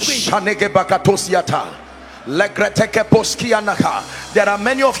de l'esprit. There are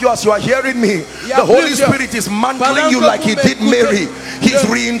many of you, as you are hearing me, the Holy Spirit is mantling you like he did Mary. He's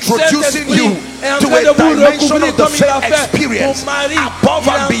reintroducing you to a dimension of the faith experience above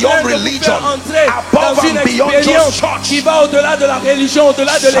and beyond religion, above and beyond just church. Qui va au-delà de la religion,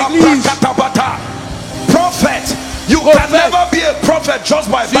 au-delà de l'église. Prophet, you can never be a prophet just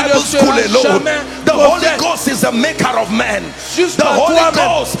by Bible school alone. The Holy Ghost is the maker of men. The Holy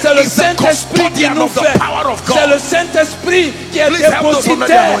Ghost is the custodian of the power of God. C'est le Saint-Esprit qui est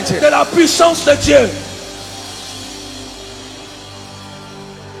dépositaire de la puissance de Dieu.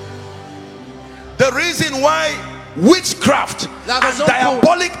 The reason why witchcraft and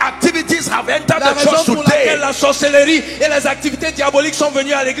diabolic activities have entered the church today, la sorcellerie et les activités diaboliques sont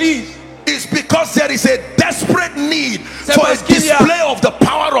venues à l'église, is because there is a desperate need for a display of the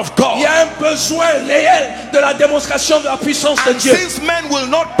power of God. Il y a un besoin réel de la démonstration de la puissance de Dieu. Since men will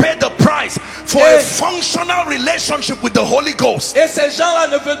not pay the price for a functional relationship with the Holy Ghost, et ces gens-là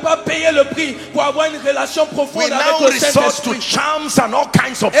ne veulent pas payer le prix pour avoir une relation profonde avec le Saint-Esprit. to charms and all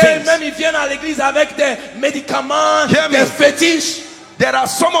kinds of Et things. même ils viennent à l'église avec des médicaments, des fétiches. There are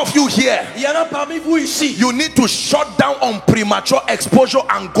some of you here. Il y en a parmi vous ici. You need to shut down on premature exposure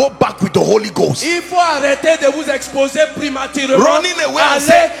and go back with the Holy Ghost. Il faut arrêter de vous exposer prématurément. Running away and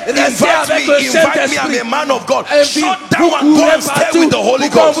say, invite me, I'm a man of God. Shut down and go and stay with the Holy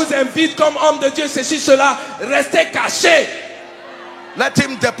Ghost. On vous invite comme homme de Dieu, ceci, cela. Restez cachés. Let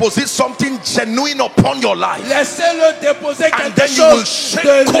him deposit something genuine upon your life. Laissez-le déposer And quelque then you will chose shake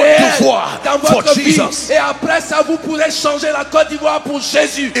de Côte réel d'Ivoire dans for votre vie. Jesus. Et après ça, vous pourrez changer la Côte d'Ivoire pour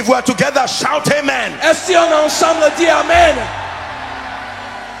Jésus. If we are together, shout amen. Et si on est ensemble, dit amen.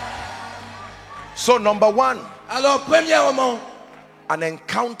 So number one, alors premièrement, an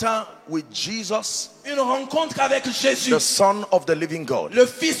encounter with Jesus, une rencontre avec Jésus, the Son of the living God. le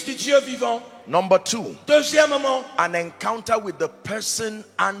Fils du Dieu vivant. Number two, deuxièmement, an encounter with the person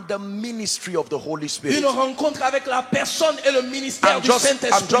and the ministry of the Holy Spirit. Une rencontre avec la personne et le ministère du Saint-Esprit.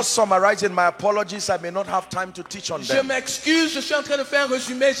 I'm just summarizing my apologies. I may not have time to teach on Je them. m'excuse, je suis en train de faire un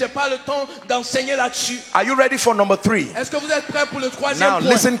résumé. J'ai pas le temps d'enseigner là-dessus. Are you ready for number three? Est-ce que vous êtes prêts pour le troisième Now point?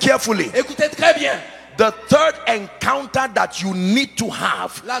 listen carefully. Écoutez très bien. The third encounter that you need to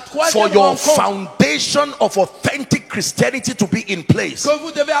have La for troisième your rencontre foundation of authentic Christianity to be in place que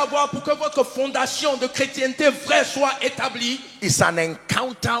vous devez avoir pour que votre fondation de chrétienté vraie soit établie, is an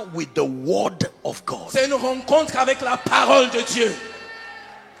encounter with the Word of God. c'est une rencontre avec la parole de Dieu.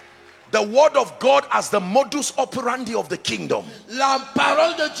 The Word of God as the modus operandi of the kingdom. La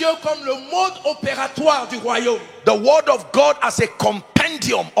parole de Dieu comme le mode opératoire du royaume. The Word of God as a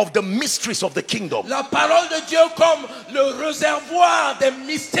compendium of the mysteries of the kingdom. La parole de Dieu comme le réservoir des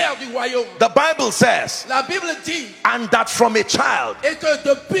mystères du royaume. The Bible says, La Bible dit, and that from a child et que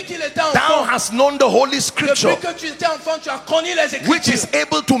depuis qu'il était thou enfant, hast known the Holy Scripture, depuis que tu étais enfant, tu as connu les which Écritures, is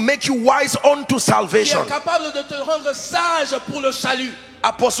able to make you wise unto qui salvation. est capable de te rendre sage pour le salut.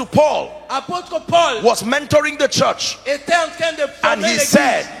 Apostle Paul Apôtre Paul was mentoring the church, était en train de and former he l'église.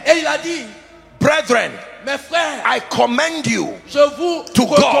 said, Et il a dit, brethren, mes frères, I commend you je vous to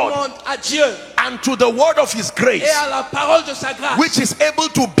recommande à Dieu and to the word of his grace, et à la parole de sa grâce, which is able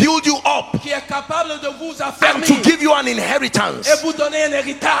to build you up qui est capable de vous and affermir to give you an inheritance et vous donner un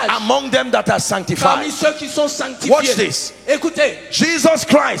héritage among them that are parmi sanctified. ceux qui sont sanctifiés. Watch this. Écoutez, Jesus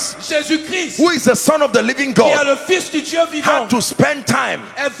Christ, Jésus-Christ, who is the Son of the living qui est God, le Fils du Dieu vivant, had to spend time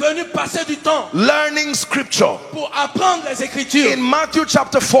est venu passer du temps learning scripture. pour apprendre les Écritures. In Matthew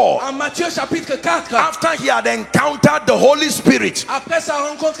chapter 4, En Matthieu chapitre 4, after he had encountered the Holy Spirit après sa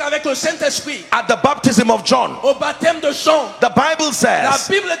rencontre avec le Saint-Esprit, at the baptism of John, au baptême de Jean, the Bible la says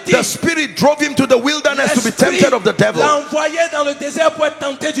Bible dit, the Spirit drove him to the wilderness to be l'Esprit tempted of the devil. l'a envoyé dans le désert pour être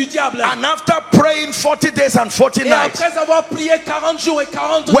tenté du diable. And after praying 40 days and 40 Et nights, après avoir prié 40 jours et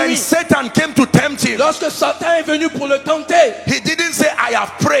 40 when nuits, Satan came to tempt him, lorsque Satan est venu pour le tenter, he didn't say, I I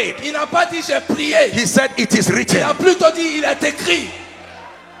have prayed. Il n'a pas dit j'ai prié. He said it is Il written. a plutôt dit il est écrit.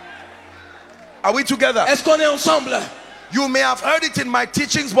 Are we together? Est-ce qu'on est ensemble? You may have heard it in my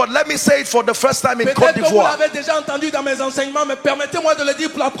teachings, but let me say it for the first time in Côte Peut-être que vous d'Ivoire. l'avez déjà entendu dans mes enseignements, mais permettez-moi de le dire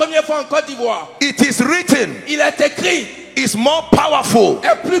pour la première fois en Côte d'Ivoire. It is written. Il est écrit. Is more powerful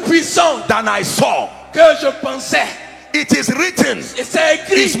Est plus puissant than I saw. que je pensais. It is written. Et c'est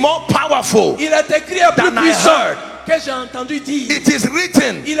écrit. Is more powerful. Il est écrit est plus than I puissant heard. que j'ai entendu dire. It is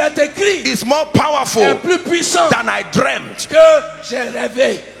written. Il est écrit. Is more powerful Est plus puissant than I dreamt. que j'ai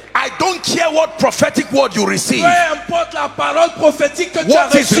rêvé. I don't care what prophetic word you receive. Peu importe la parole prophétique que tu as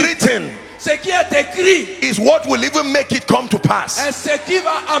What is reçue. written Ce qui est écrit is what will even make it come to pass. est ce qui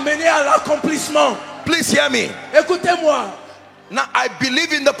va amener à l'accomplissement. Please hear me. Écoutez-moi. Now I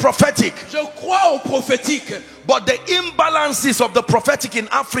believe in the prophetic. Je crois au prophétique. But the imbalances of the prophetic in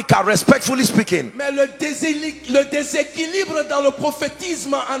Africa, respectfully speaking, Mais le déséquilibre dans le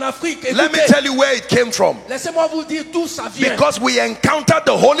prophétisme en Afrique, let me tell you where it came from. Laissez-moi vous dire d'où ça vient. Because we encountered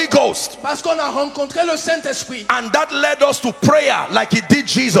the Holy Ghost. Parce qu'on a rencontré le Saint-Esprit. And that led us to prayer like it did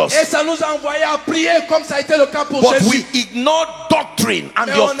Jesus. Et ça nous a envoyé à prier comme ça a été le cas pour But Jésus. we ignored doctrine and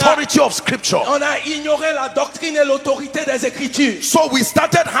Mais the authority of Scripture. On a ignoré la doctrine et l'autorité des Écritures. So we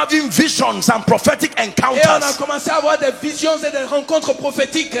started having visions and prophetic Et on a encounters. commencé à avoir des visions et des rencontres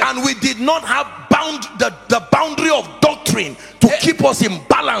prophétiques. And we did not have the boundary of doctrine to keep us in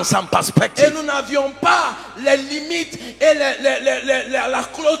balance and Et perspective. nous n'avions pas les limites et la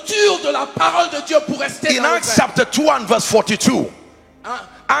clôture de la parole de Dieu pour rester In dans le Acts vrai. chapter 2 and verse 42, Hein?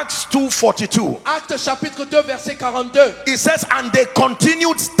 Acts 2:42, Acte chapitre 2 verset 42. it says, and they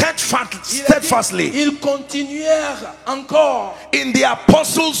continued steadfastly Ils continuèrent encore in the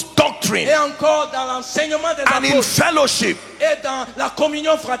apostles' doctrine et encore dans l'enseignement des and in apôtres fellowship et dans la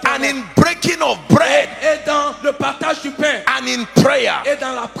communion and fraternelle in breaking of bread et dans le partage du pain and in prayer. et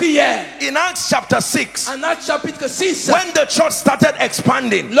dans la prière. In Acts chapter 6, En Acte chapitre 6, when the church started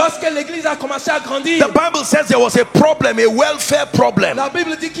expanding, lorsque l'église a commencé à grandir, the Bible says there was a problem, a welfare problem. la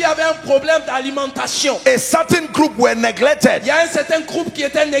Bible dit qu'il y avait un problème d'alimentation. A certain group were neglected, Il y a un certain groupe qui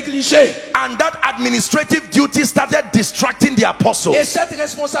était négligé. and that administrative duty started distracting the Et apostles. cette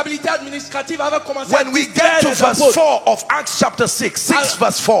responsabilité administrative avait commencé à When we distraire get to les verse apôtres. 4 of Acts chapter 6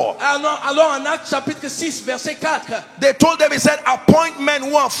 verse 4, Alors en Acte chapitre 6 verset 4, they told them, he said, appoint men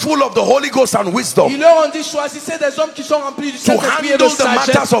who are full of the Holy Ghost and wisdom ils leur ont dit choisissez des hommes qui sont remplis du to Saint-Esprit et de handle the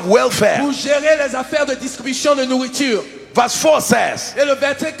matters sagesse of welfare. pour gérer les affaires de distribution de nourriture. Verse 4 says, Et le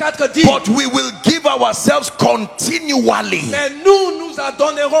verset 4 dit but we will give ourselves continually mais nous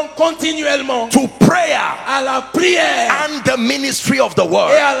adonnerons continuellement to prayer à la prière and the ministry of the et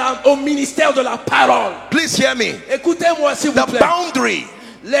word. au ministère de la parole. Please hear me. Écoutez-moi s'il vous The plaît. boundary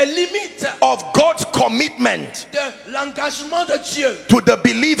Les limites of God's commitment de l'engagement de Dieu to the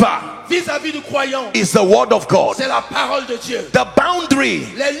believer vis-à-vis du croyant, is the word of God. c'est la parole de Dieu. The boundary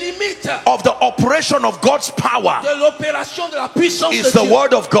Les limites of the operation of God's power de l'opération de la puissance is de the Dieu,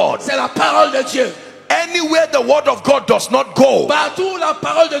 word of God. c'est la parole de Dieu. Anywhere the word of God does not go, Partout où la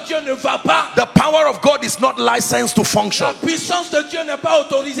parole de Dieu ne va pas, the power of God is not licensed to function. la puissance de Dieu n'est pas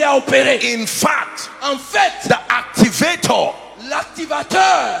autorisée à opérer. In fact, En fait, the activator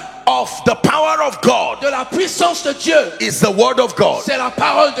l'activateur of the power of God de la puissance de Dieu, is the word of God. c'est la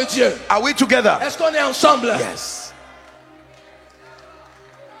parole de Dieu. Are we together? Est-ce qu'on est ensemble? Yes.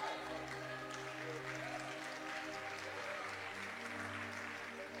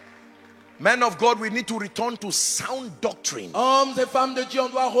 Men of God, we need to return to sound doctrine Hommes et femmes de Dieu, on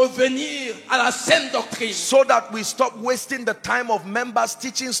doit revenir à la saine doctrine so that we stop wasting the time of members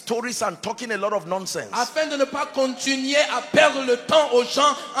teaching stories and talking a lot of nonsense. afin de ne pas continuer à perdre le temps aux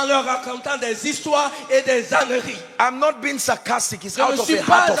gens en leur racontant des histoires et des âneries. I'm not being sarcastic, it's Je out ne of suis a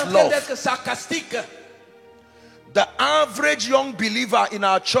pas heart en of train love. d'être sarcastique. The average young believer in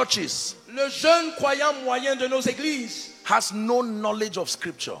our churches Le jeune croyant moyen de nos églises has no knowledge of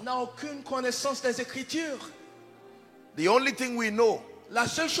scripture. n'a aucune connaissance des Écritures. The only thing we know La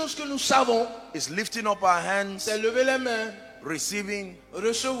seule chose que nous savons, is lifting up our hands, c'est lever les mains, receiving,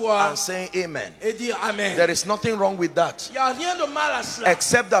 recevoir and saying amen. et dire Amen. There is nothing wrong with that, Il n'y a rien de mal à cela.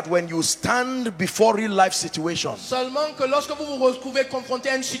 except that when you stand before real life situations, Seulement que lorsque vous vous retrouvez confronté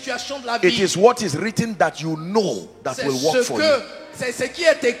à une situation de la it vie, is what is written that you know that c'est will work for you. c'est ce qui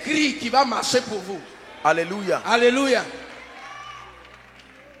est écrit qui va marcher pour vous. Hallelujah. Alléluia.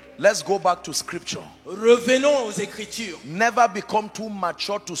 Let's go back to scripture. Revenons aux Écritures. Never become too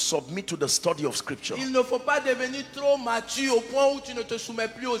mature to submit to the study of scripture. Il ne faut pas devenir trop mature au point où tu ne te soumets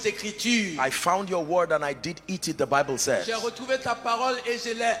plus aux Écritures. I found your word and I did eat it, the Bible says. J'ai retrouvé ta parole et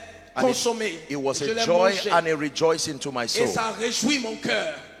je l'ai consommé. It was Je a l'ai joy mangé. and a rejoicing to my Et soul. ça réjouit mon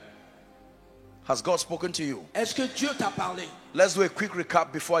cœur. Has God spoken to you? Est-ce que Dieu t'a parlé? Let's do a quick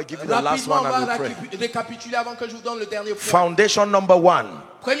recap before I give you the last Rapidement, one on and va we pray. récapituler avant que je vous donne le dernier point. Foundation number 1.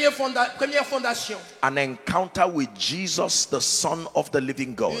 Première fondation. An encounter with Jesus, the Son of the living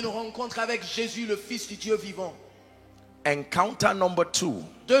Une God. rencontre avec Jésus, le Fils du Dieu vivant. Encounter number 2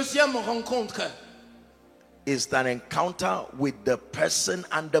 Deuxième rencontre. is an encounter with the person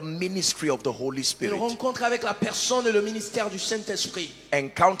and the ministry of the Holy Une Spirit. rencontre avec la personne et le ministère du Saint-Esprit.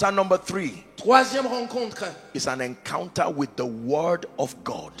 Encounter number 3 Troisième rencontre. is an encounter with the Word of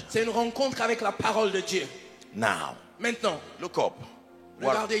God. C'est une rencontre avec la parole de Dieu. Now, Maintenant, look up.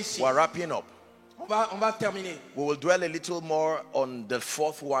 regardez ici. We're wrapping up. On va terminer. We will dwell a little more on the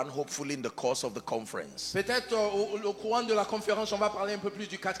fourth one, hopefully in the course of the conference. Peut-être au courant de la conférence, on va parler un peu plus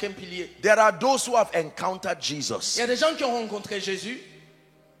du quatrième pilier. There are those who have encountered Il Jesus. y a des gens qui ont rencontré Jésus,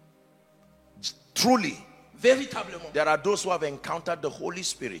 Truly. véritablement. There are those who have encountered the Holy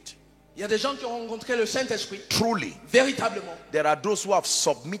Spirit. Il y a des gens qui ont rencontré le Saint-Esprit, Truly. véritablement. There are those who have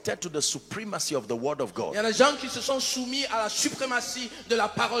submitted to the supremacy of the Word of Il y God. a des gens qui se sont soumis à la suprématie de la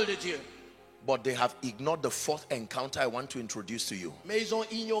parole de Dieu. But they have ignored the fourth encounter I want to introduce to you. Mais ils ont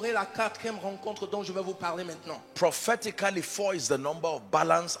ignoré la quatrième rencontre dont je vais vous parler maintenant. Prophetically, 4 is the number of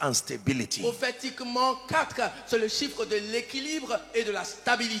balance and stability. Prophétiquement, 4, c'est le chiffre de l'équilibre et de la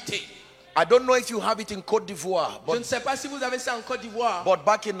stabilité. I don't know if you have it in Côte d'Ivoire, Je ne sais pas si vous avez ça en Côte d'Ivoire. but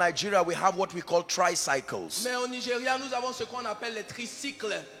back in Nigeria, we have what we call tricycles. Mais au Nigeria, nous avons ce qu'on appelle les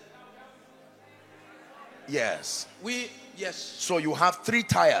tricycles. Yes. Oui, yes. So you have 3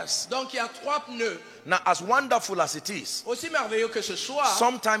 tires. Donc il y a 3 pneus. Now, as wonderful as it is, Aussi merveilleux que ce soit,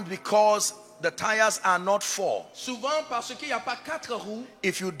 sometimes because the tires are not 4, souvent parce qu'il n'y a pas 4 roues,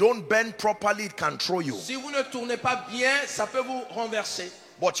 if you don't bend properly, it can throw you. si vous ne tournez pas bien, ça peut vous renverser.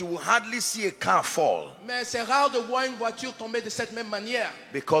 But you will hardly see a car fall Mais c'est rare de voir une voiture tomber de cette même manière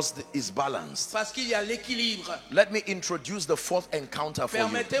because it's balanced. parce qu'il y a l'équilibre. Let me introduce the fourth encounter for you.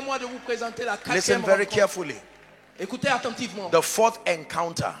 Permettez-moi de vous présenter la Listen quatrième very rencontre. carefully. Écoutez attentivement. The fourth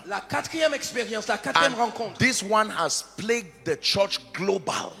encounter. La quatrième expérience, la quatrième And rencontre. this one has plagued the church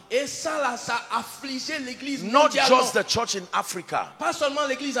global. Et ça là, ça a affligé l'église Not mondialement. just the church in Africa. Pas seulement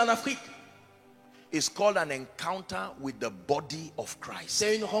l'église en Afrique. It's called an encounter with the body of Christ.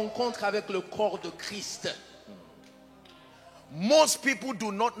 C'est une rencontre avec le corps de Christ. Most people do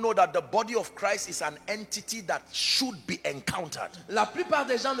not know that the body of Christ is an entity that should be encountered. La plupart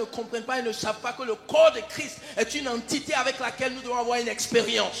des gens ne comprennent pas et ne savent pas que le corps de Christ est une entité avec laquelle nous devons avoir une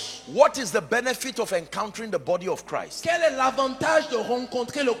expérience. What is the benefit of encountering the body of Christ? Quel est l'avantage de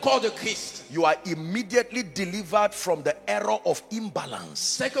rencontrer le corps de Christ? You are immediately delivered from the error of imbalance.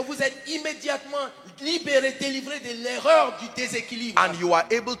 C'est que vous êtes immédiatement libéré, délivré de l'erreur du déséquilibre. And you are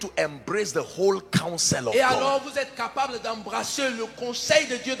able to embrace the whole counsel of Et God. alors vous êtes capable d'embrasser le conseil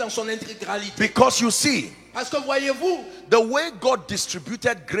de Dieu dans son intégralité. Because you see, Parce que voyez-vous, the way God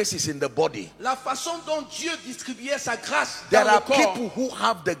distributed graces in the body, la façon dont Dieu distribuait sa grâce there dans le are corps, people who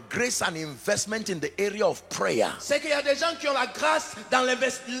have the grace and investment in the area of prayer. c'est qu'il y a des gens qui ont la grâce dans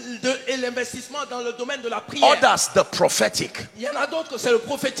et l'investissement dans le domaine de la prière. Others, the prophetic. Il y en a d'autres que c'est le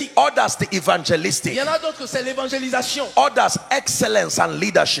prophétique. Others, the Il evangelistic. y en a d'autres que c'est l'évangélisation. Others, excellence and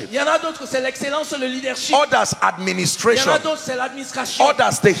leadership. Il y en a d'autres que c'est l'excellence, le leadership. Others, Il y en administration. a d'autres c'est l'administration.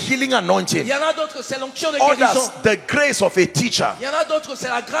 Others, the healing Il anointing. y en a d'autres que c'est l'onction de guérison. Others, the grace of a teacher. Il y en a d'autres que c'est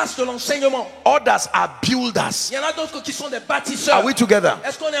la grâce de l'enseignement. Others are builders. Il y en a d'autres qui sont des bâtisseurs. Are we together?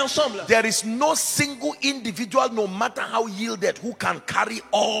 Est-ce qu'on est ensemble? There is no single individual, no matter how yielded, who can carry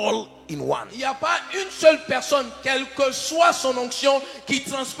all in one. Il n'y a pas une seule personne, quelle que soit son onction, qui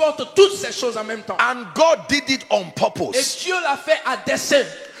transporte toutes ces choses en même temps. And God did it on Et purpose Dieu l'a fait à dessein,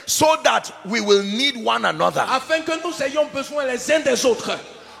 so that we will need one another. afin que nous ayons besoin les uns des autres.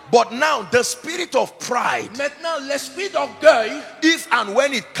 But now the spirit of pride, Maintenant, l'esprit d'orgueil, if and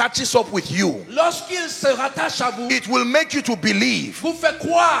when it catches up with you, lorsqu'il se rattache à vous, it will make you to believe vous fait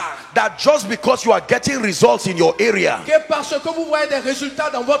croire that just because you are getting results in your area, que parce que vous voyez des résultats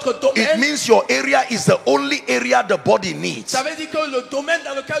dans votre it domaine, means your area is the only area the body needs. ça veut dire que le domaine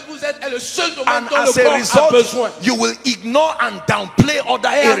dans lequel vous êtes est le seul domaine And dont as le a corps a result, besoin. you will ignore and downplay other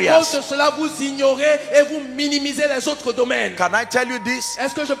Et à cause areas. de cela, vous ignorez et vous minimisez les autres domaines. Can I tell you this?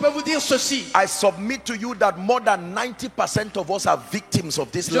 Est-ce que je peux vous dire ceci? I submit to you that more than 90% of us are victims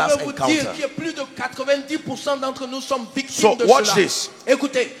of this Je last veux vous encounter. dire que plus de 90% d'entre nous sommes victimes So de watch cela. this.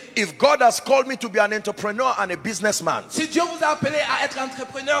 Écoutez, If God has called me to be an entrepreneur and a businessman, si Dieu vous a appelé à être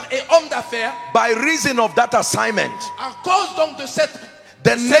entrepreneur et homme d'affaires, by reason of that assignment, à cause donc de cet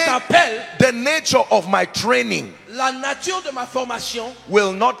the appel, nature of my training La nature de ma formation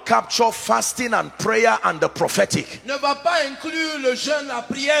will not capture fasting and prayer and the prophetic. Ne va pas inclure le jeûne, la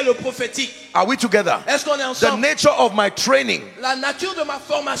prière, le prophétique. Are we together? Est-ce qu'on est The ensemble? nature of my training La nature de ma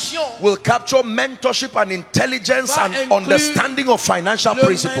formation will capture mentorship and intelligence and understanding of financial le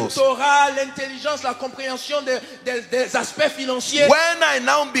principles. mentorat, l'intelligence, la compréhension des aspects financiers. When I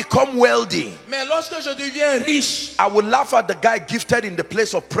now become wealthy, Mais lorsque je deviens riche, I will laugh at the guy gifted in the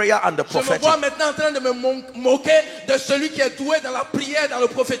place of prayer and the je me prophetic vois maintenant en train de me moquer de celui qui est doué dans la prière, dans le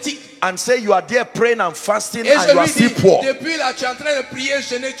prophétique. and say you are there praying and fasting Et and je you are lui still dis, poor. depuis là, tu es en train de prier,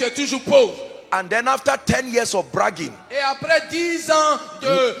 jeûner, tu es toujours pauvre. And then after 10 years of bragging, Et après 10 ans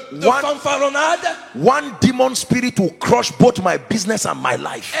de fanfaronnade, one demon spirit will crush both my business and my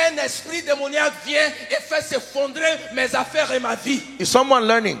life. un esprit démoniaque vient et fait s'effondrer mes affaires et ma vie. Is someone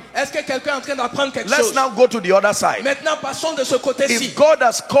learning? Est-ce que quelqu'un est en train d'apprendre quelque Let's chose? now go to the other side. Maintenant, passons de ce côté-ci. If God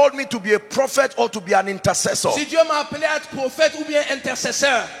has called me to be a prophet or to be an intercessor, Si Dieu m'a appelé à être prophète ou bien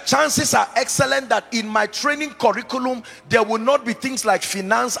intercesseur, chances are excellent that in my training curriculum there will not be things like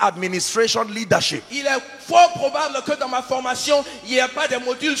finance, administration, leadership. il est fort probable que dans ma formation, il n'y ait pas de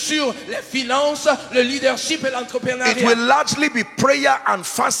module sur les finances, le leadership et It l'entrepreneuriat. will largely be prayer and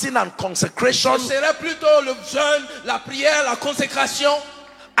fasting and consecration. Ce serait plutôt le jeûne, la prière, la consécration.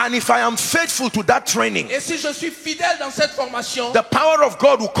 And if I am faithful to that training, Et si je suis fidèle dans cette formation, the power of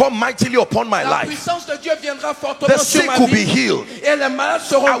God will come mightily upon my la life. puissance de Dieu viendra The fortement sur sick ma will be vie. healed. Et les malades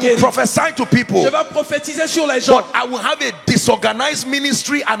seront I will guéris. prophesy to people. Je vais prophétiser sur les gens. But I will have a disorganized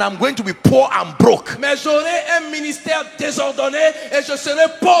ministry and I'm going to be poor and broke. Mais j'aurai un ministère désordonné et je serai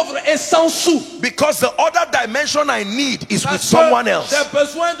pauvre et sans sous. Because the other dimension I need is with Parce someone que else. j'ai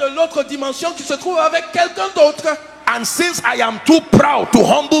besoin de l'autre dimension qui se trouve avec quelqu'un d'autre. And since I am too proud to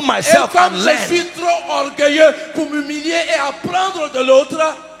humble Et myself comme and je learn, suis trop orgueilleux pour m'humilier et apprendre de l'autre,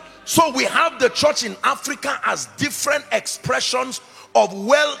 so we have the church in Africa as different expressions of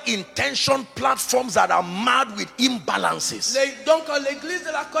well-intentioned platforms that are mad with imbalances. donc l'église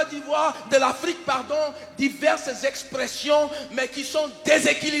de la Côte d'Ivoire, de l'Afrique, pardon, diverses expressions, mais qui sont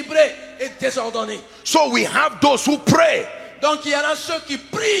déséquilibrées et désordonnées. So we have those who pray Donc il y en a ceux qui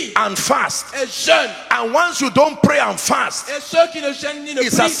prient and fast. et jeûnent, And once you don't pray and fast, et ceux qui ne jeûnent ni ne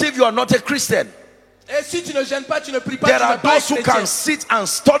it's as prient. if you are not a Christian. Et si tu ne gênes pas, tu ne pries pas, There tu n'es are pas those who chrétien. can sit and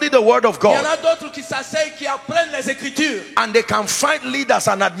study the word of Il y en God a d'autres qui s'asseyent, qui apprennent les Écritures. and they can fight leaders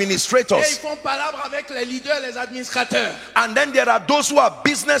and Et ils administrators. font palabre avec les leaders, les administrateurs. And then there are those who are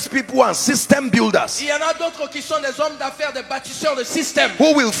business people and system builders Il y en a d'autres qui sont des hommes d'affaires, des bâtisseurs de systèmes.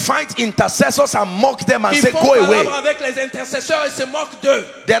 who will fight intercessors and mock them and Ils say, font go away. palabre avec les intercesseurs et se moquent d'eux.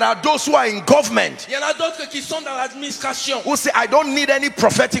 There are those who are in government Il y en a d'autres qui sont dans l'administration. who say, I don't need any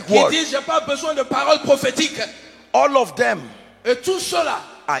prophetic Qui word. disent, j'ai pas besoin de paroles prophétiques. All of them Et tous ceux-là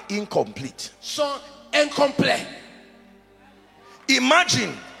are incomplete. sont incomplets.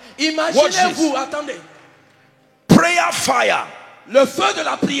 Imagine Imaginez-vous, attendez, prayer fire le feu de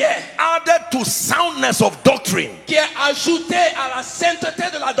la prière added to soundness of doctrine qui est ajouté à la sainteté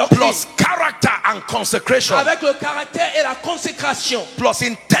de la doctrine, plus character and consecration avec le caractère et la consécration, plus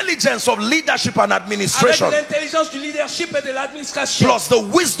intelligence of leadership and avec administration l'intelligence du leadership et de l'administration, plus the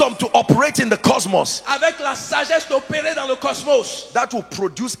wisdom to operate in the cosmos, avec la sagesse d'opérer dans le cosmos. that will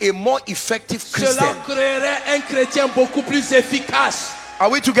produce a more effective Cela Christian. créerait un chrétien beaucoup plus efficace. Are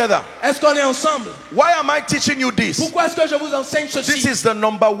we together? Est-ce qu'on est ensemble? Why am I teaching you this? Pourquoi est-ce que je vous enseigne This ceci? is the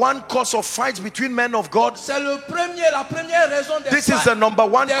number one cause of fights between men of God. C'est la première raison des This is the number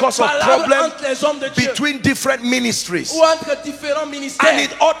one des cause of palabres problem entre les hommes de Dieu between different ministries. ou entre différents And ministères.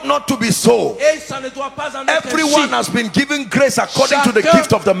 it ought not to be so. Et ça ne doit pas en être Everyone ainsi. has been given grace according to the Chacun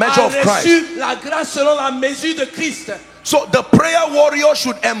gift of the measure a of Christ. reçu la grâce selon la mesure de Christ. So the prayer warrior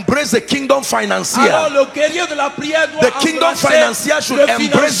should embrace the kingdom financier. Alors le guerrier de la prière doit The kingdom embrasser financier should le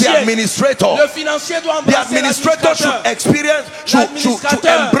embrace the financier. administrator. Le financier doit The embrasser administrator should l'administrateur. experience, to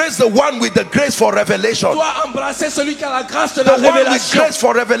L'administrateur embrace the one with the grace for revelation. doit embrasser celui qui a la grâce de The la one with révélation. grace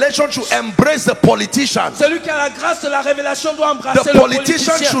for revelation should embrace the politician. Celui qui a la grâce de la révélation doit embrasser The le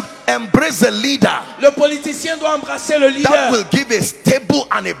politician politicien. should embrace the leader. Le politicien doit embrasser le That leader. will give a stable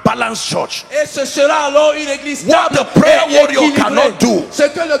and a balanced church. Et ce sera alors une église What stable the prayer et warrior équilibrée. cannot do, Ce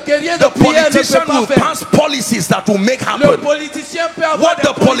que le guerrier de the prière ne politician peut pas will faire. pass policies that will make Le happen. politicien peut avoir What des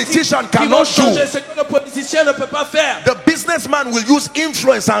the politiques politician qui vont cannot changer do, ce que le politicien ne peut pas faire. the businessman will use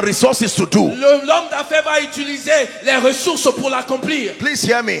influence and resources to do. L'homme d'affaires va utiliser les ressources pour l'accomplir. Please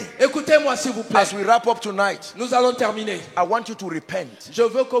hear me. Écoutez-moi s'il vous plaît. As we wrap up tonight, Nous allons terminer. I want you to repent Je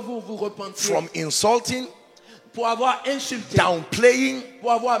veux que vous vous repentiez from insulting, pour avoir insulté, downplaying,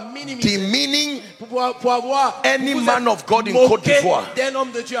 pour avoir minimisé, demeaning pour avoir any man of God in Côte d'Ivoire. D'un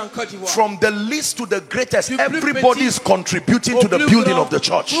homme de Dieu en Côte d'Ivoire. From the least to the greatest, Du plus everybody is petit contributing au to the plus building grand, of the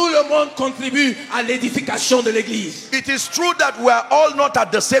church. Tout le monde contribue à l'édification de l'église. It is true that we are all not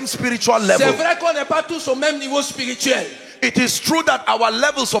at the same spiritual level. C'est vrai qu'on n'est pas tous au même niveau spirituel. It is true that our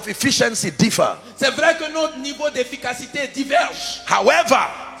levels of efficiency differ. C'est vrai que notre niveau d'efficacité diverge. However,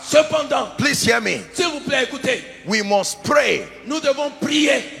 cependant, please hear me. S'il vous plaît, écoutez. We must pray. Nous devons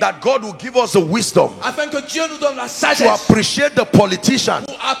prier. That God will give us the wisdom. Afin que Dieu nous donne la sagesse. To appreciate the politician.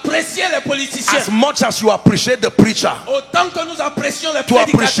 Pour apprécier les politiciens. As much as you appreciate the preacher. Autant que nous apprécions les to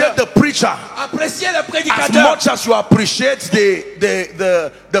prédicateurs. Appreciate the preacher. Apprécier les prédicateurs. As much as you appreciate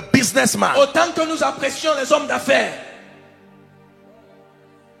the businessman. Autant que nous apprécions les hommes d'affaires.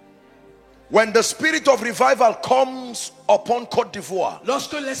 When the spirit of revival comes upon Côte d'Ivoire,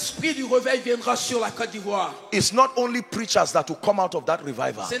 lorsque l'esprit du réveil viendra sur la Côte d'Ivoire, it's not only preachers that will come out of that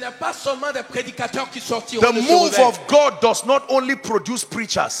revival. Ce n'est pas seulement des prédicateurs qui sortiront the move of God does not only produce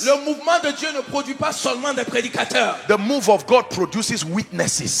preachers. Le mouvement de Dieu ne produit pas seulement des prédicateurs. The move of God produces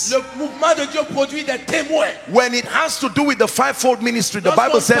witnesses. Le mouvement de Dieu produit des témoins. When it has to do with the fivefold ministry, the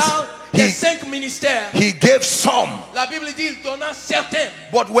Bible says he gave some. La Bible dit il donna certains.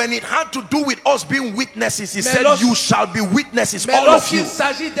 But when it had to do with us being witnesses, he said you shall be witnesses, all of you. Mais lorsqu'il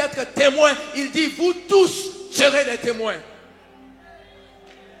s'agit d'être témoins, il dit vous tous serez des témoins.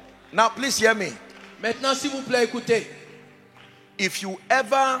 Now please hear me. Maintenant s'il vous plaît écoutez. If you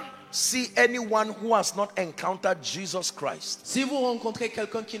ever see anyone who has not encountered Jesus Christ, si vous rencontrez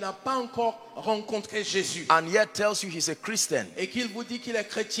quelqu'un qui n'a pas encore rencontré Jésus, and yet tells you he's a Christian, et qu'il vous dit qu'il est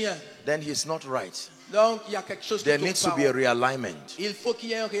chrétien, then he's not right. Donc il y a quelque chose there needs to be a realignment. Il faut qu'il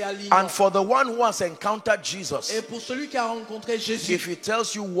y ait un réalignement. And for the one who has encountered Jesus, et pour celui qui a rencontré Jésus, if he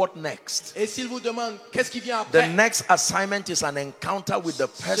tells you what next, et s'il vous demande qu'est-ce qui vient après, the next assignment is an encounter with the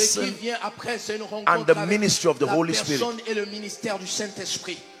person ce qui vient après, c'est une rencontre and the ministry of the Holy Spirit. Et le ministère du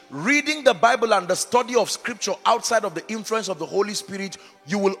Saint-Esprit. Reading the Bible and the study of scripture outside of the influence of the Holy Spirit,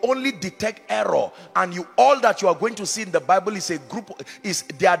 you will only detect error, and all that you are going to see in the Bible is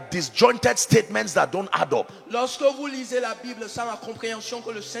they are disjointed statements that don't add up. Lorsque vous lisez la Bible sans la compréhension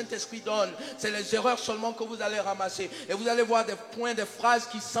que le Saint-Esprit donne, c'est les erreurs seulement que vous allez ramasser, et vous allez voir des points, des phrases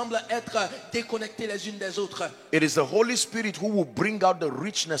qui semblent être déconnectées les unes des autres. It is the Holy Spirit who will bring out the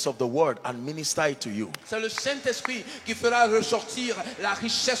richness of the word and minister it to you. C'est le Saint-Esprit qui fera ressortir la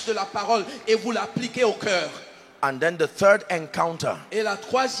richesse de la parole et vous l'appliquez au cœur. And then the third encounter et la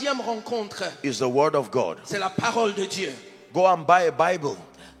troisième rencontre is the word of God. C'est la parole de Dieu. Go and buy a Bible.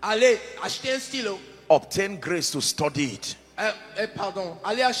 Allez acheter un stylo. Obtain grace to study it.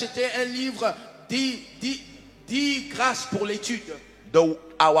 Allez acheter un livre 10 grâces pour l'étude.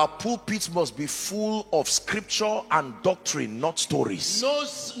 Our pulpits must be full of scripture and doctrine, not stories.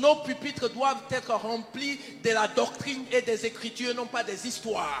 Nos pupitres doivent être remplis de la doctrine et des écritures, non pas des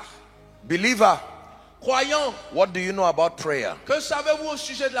histoires. Believer, croyant, what do you know about prayer? Que savez-vous au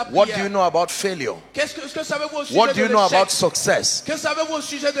sujet de la prière? What do you know about failure? Que savez-vous au sujet what do you de know l'échec? about success? Que savez-vous au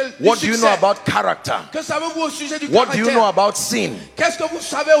sujet du what succès? do you know about character? Que savez-vous au sujet du what caractère? do you know about sin? Qu'est-ce que vous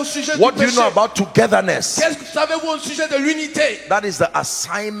savez au sujet what du do péché? you know about togetherness? Qu'est-ce que savez-vous au sujet de l'unité? That is the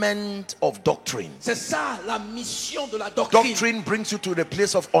assignment of doctrine. C'est ça la mission de la doctrine. Doctrine brings you to the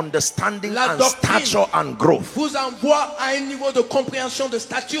place of understanding la and stature and growth. Vous envoie à un niveau de compréhension, de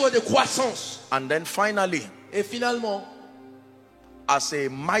stature et de croissance. And then finally, et finalement, as a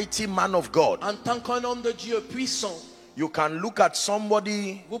mighty man of God, en tant qu'un homme de Dieu puissant, you can look at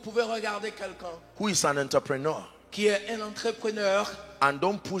somebody vous pouvez regarder quelqu'un who is an entrepreneur, qui est un entrepreneur, and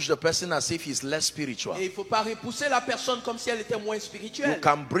don't push the person as if he's less spiritual. Et il faut pas repousser la personne comme si elle était moins spirituelle. You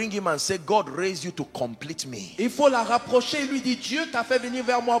can bring him and say, God raised you to complete me. Il faut la rapprocher et lui dire, Dieu t'a fait venir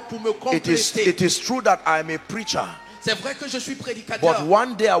vers moi pour me compléter. It is true that I am a preacher. C'est vrai que je suis prédicateur. But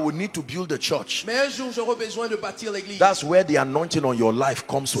one day I will need to build a church. Mais un jour j'aurai besoin de bâtir l'église. That's where the anointing on your life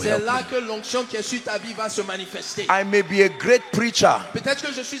comes to help. C'est là que l'onction qui est sur ta vie va se manifester. I may be a great preacher. Peut-être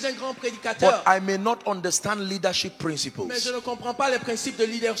que je suis un grand prédicateur. But I may not understand leadership principles. Mais je ne comprends pas les principes de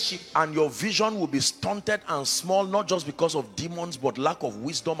leadership. And your vision will be stunted and small, not just because of demons, but lack of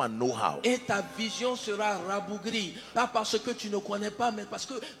wisdom and know-how. Et ta vision sera rabougrie, pas parce que tu ne connais pas, mais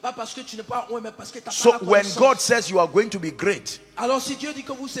pas parce que tu n'es pas mais parce que tu n'as pas la connaissance. When God says you are going to be great, alors si Dieu dit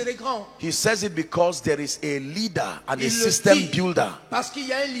que vous serez grand, He says it because there is a leader and a system builder. Parce qu'il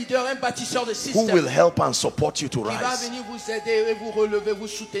y a un leader, un bâtisseur de système. Who will help and support you to rise. Qui va venir vous aider et vous relever, vous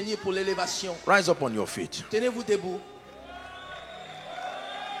soutenir pour l'élévation. Rise up on your feet. Tenez-vous debout.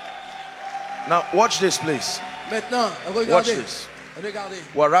 Now watch this, please. Maintenant, regardez. Watch this. Regardez.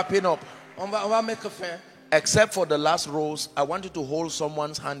 We're wrapping up. On va mettre fin. Except for the last rows, I want you to hold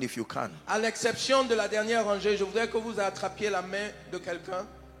someone's hand if you can. À l'exception de la dernière rangée, je voudrais que vous attrapiez la main de quelqu'un.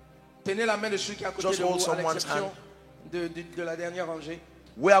 Tenez la main de celui qui est à côté Just de hold vous, à someone's l'exception de la dernière rangée.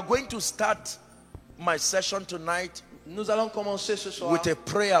 We are going to start my session tonight Nous allons commencer ce soir with a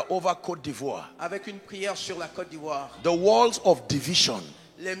prayer over Côte d'Ivoire. avec une prière sur la Côte d'Ivoire. The walls of division.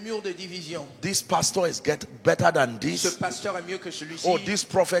 Les murs de division. This pastor is better than Ce this. pasteur est mieux que celui-ci. Oh, this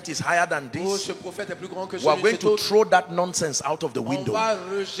prophet is higher than Oh, this. ce prophète est plus grand que We are going celui-ci. to throw that nonsense out of the On window. va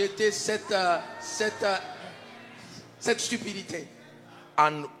rejeter cette stupidité.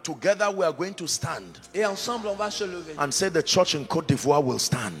 And together we are going to stand Et ensemble, on va se lever. and say the church in Côte d'Ivoire will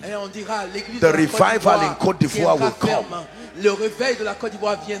stand. Et on dira, l'église The de la revival in Côte d'Ivoire tiendra will come. ferme. Le réveil de la Côte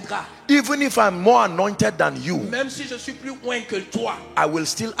d'Ivoire viendra. Even if I'm more anointed than you, Même si je suis plus loin que toi, I will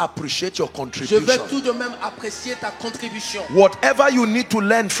still appreciate your je vais contribution. tout de même apprécier ta contribution. Whatever you need to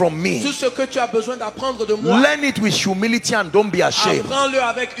learn from Tout me, ce que tu as besoin d'apprendre de moi, learn it with humility and don't be ashamed. apprends-le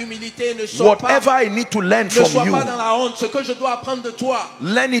avec humilité. Ne sois Whatever I need to learn ne from sois you, pas dans la honte. Ce que je dois apprendre de toi,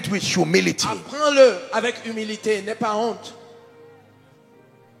 learn it with humility. apprends-le avec humilité. N'aie pas honte.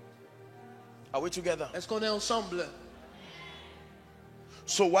 Are we together? Est-ce qu'on est ensemble?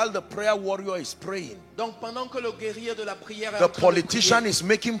 So while the prayer warrior is praying, Donc pendant que le guerrier de la prière est the en train de politician prier, is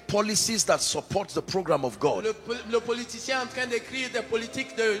making policies that support the program of God. le politicien est en train d'écrire des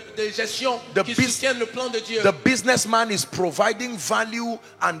politiques de gestion The qui bus- soutiennent le plan de Dieu. The businessman is providing value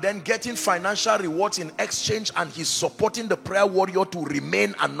and then getting financial rewards in exchange, and he's supporting the prayer warrior to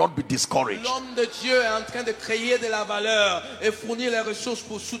remain and not be discouraged. L'homme de Dieu est en train de créer de la valeur et fournir les ressources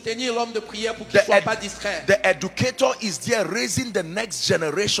pour soutenir l'homme de prière pour qu'il ne soit pas distrait. The educator is there raising the next generation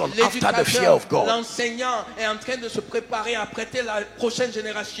after the fear of God. L'enseignant est en train de se préparer à prêter la prochaine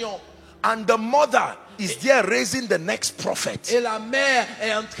génération. And the mother is there raising the next prophet. Et la mère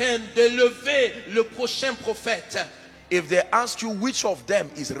est en train d'élever le prochain prophète. If they ask you which of them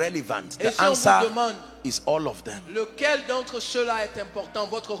is relevant, Et the si on vous answer demande is all of them. lequel d'entre ceux-là est important,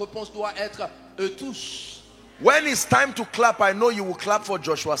 votre réponse doit être eux tous. When it's time to clap, I know you will clap for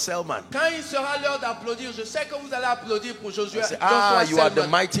Joshua Selman. Quand il sera l'heure d'applaudir, je sais que vous allez applaudir pour Josué. Say, Joshua you are the Selman.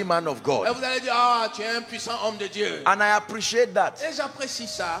 mighty man of Et God. vous allez dire, tu es un puissant homme de Dieu. And I appreciate that, Et j'apprécie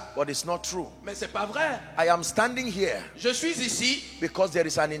ça, but it's not true. mais c'est pas vrai. I am standing here Je suis ici because there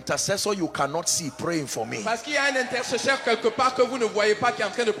is an intercessor you cannot see praying for me. parce qu'il y a un intercesseur quelque part que vous ne voyez pas qui est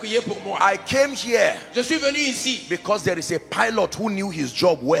en train de prier pour moi. I came here Je suis venu ici because there is a pilot who knew his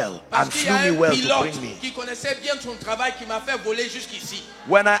job well parce and qu'il y flew a me un well to pilote bring me. qui connaissait bien son travail qui m'a fait voler jusqu'ici.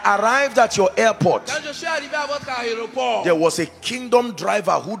 When I arrived at your airport, Quand je suis arrivé à votre aéroport, there was a kingdom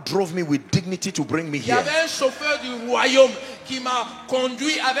driver who drove me with dignity to bring me il y here. avait un chauffeur du royaume qui m'a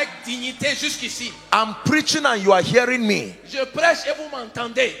conduit avec dignité jusqu'ici. I'm preaching and you are hearing me Je prêche et vous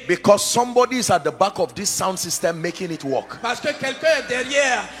m'entendez because somebody is at the back of this sound system making it work. parce que quelqu'un est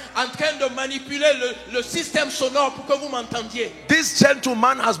derrière en train de manipuler le système sonore pour que vous m'entendiez. This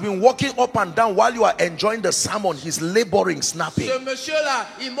gentleman has been walking up and down while you are enjoying the sermon. He's laboring, snapping. Ce monsieur-là,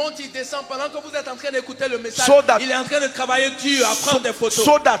 il monte, il descend pendant que vous êtes en train d'écouter le message. So that- Il est en train de travailler dur à prendre des photos.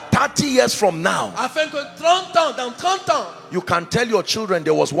 So that 30 years from now, Afin que 30 ans, dans 30 ans, you can tell your children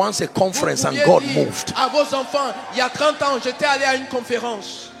there was once a vous conference and pouviez God dire moved. à vos enfants, il y a 30 ans, j'étais allé à une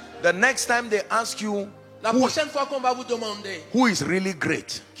conférence. The next time they ask you La prochaine fois qu'on va vous demander who is really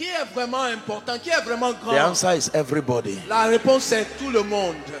great, qui est vraiment important, qui est vraiment the grand, answer is everybody. la réponse est tout le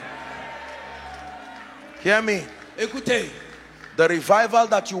monde. Hear me. Écoutez, The revival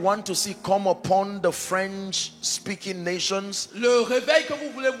that you want to see come upon the French-speaking nations, le réveil que vous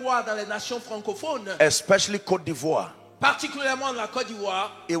voulez voir dans les nations francophones, especially Côte d'Ivoire, particulièrement dans la Côte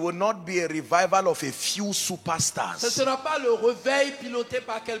d'Ivoire, it will not be a revival of a few ce ne superstars. sera pas le réveil piloté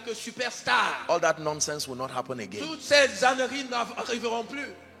par quelques superstars. All that nonsense will not happen again. Toutes ces âneries n'arriveront plus.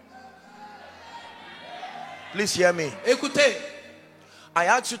 Please hear me. Écoutez, I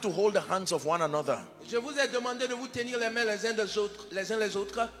ask you to hold the hands of one another je vous ai demandé de vous tenir les mains les uns les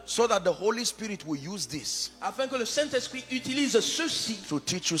autres, so that the Holy Spirit will use this afin que le Saint-Esprit utilise ceci to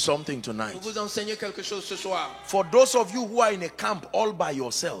teach you something tonight. pour vous enseigner quelque chose ce soir. For those of you who are in a camp all by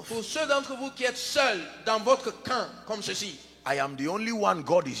yourself, Pour ceux d'entre vous qui êtes seuls dans votre camp comme ceci, I am the only one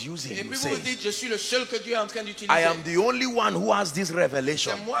God is using, et you puis vous say. vous dites, je suis le seul que Dieu est en train d'utiliser. I am the only one who has this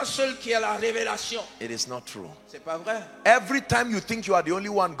revelation. C'est moi seul qui ai la révélation. It is not true. C'est pas vrai. Every time you think you are the only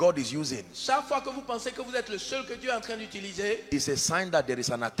one God is using, Chaque fois que vous pensez que vous êtes le seul que Dieu est en train d'utiliser, it's a sign that there is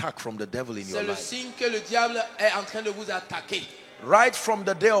an attack from the devil in your c'est le life. signe que le diable est en train de vous attaquer. Right from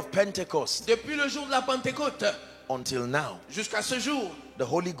the day of Pentecost, Depuis le jour de la Pentecôte, until now, jusqu'à ce jour, the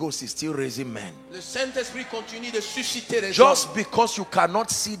Holy Ghost is still raising men. le Saint-Esprit continue de susciter les gens. Just because you cannot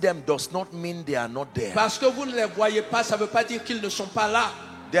see them does not mean they are not there. Parce que vous ne les voyez pas, ça ne veut pas dire qu'ils ne sont pas là.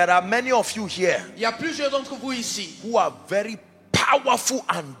 There are many of you here Il y a plusieurs d'entre vous ici who are very powerful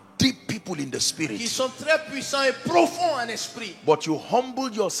and deep people in the qui spirit. sont très puissants et profonds en esprit. But you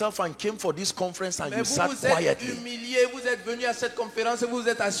humbled yourself and came for this conference and Mais you vous sat vous êtes quietly. humiliés, vous êtes venus à cette conférence et vous vous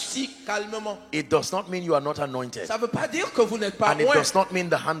êtes assis calmement. It does not mean you are not anointed. Ça ne veut pas dire que vous n'êtes pas And it loin. does not mean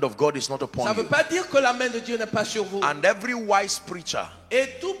the hand of God is not Ça upon ne veut you. pas dire que la main de Dieu n'est pas sur vous. And every wise preacher, Et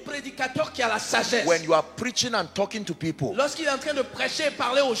tout prédicateur qui a la sagesse, when you are preaching and talking to people, lorsqu'il est en train de prêcher et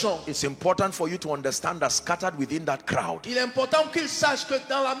parler aux gens, it's important for you to understand that scattered within that crowd il est important qu'il sache que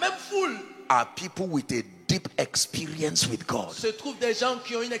dans la même foule are people with a deep experience with God. se trouvent des gens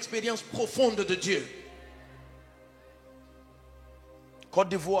qui ont une expérience profonde de Dieu. Côte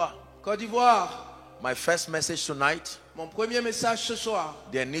d'Ivoire, Côte d'Ivoire, my first message tonight, mon premier message ce soir,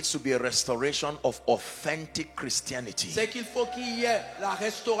 there needs to be a restoration of authentic Christianity. c'est qu'il faut qu'il y ait la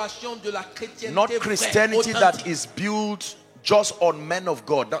restauration de la chrétienté Not vraie, Christianity authentique. that is built just on men of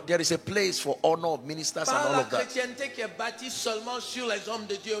God. There is a place for honor of ministers and Pas all la of that. chrétienté qui est bâtie seulement sur les hommes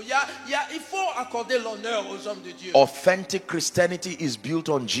de Dieu. Il faut accorder l'honneur aux hommes de Dieu. Authentic Christianity is built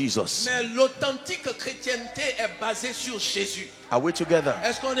on Jesus. Mais l'authentique chrétienté est basée sur Jésus. Are we together?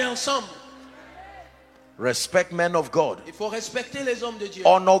 Est-ce qu'on est ensemble? Respect men of God. Il faut respecter les hommes de Dieu.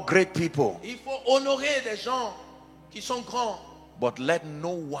 Honor great people. Il faut honorer des gens qui sont grands. But let no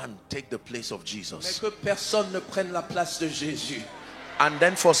one take the place of Mais Jesus. que personne ne prenne la place de Jésus. And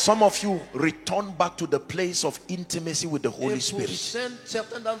then for some of you, return back to the place of intimacy with the Et Holy pour Spirit.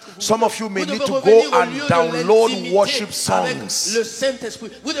 certains d'entre vous, Some of you may vous need devez to revenir go au and lieu de download l'intimité worship avec songs. le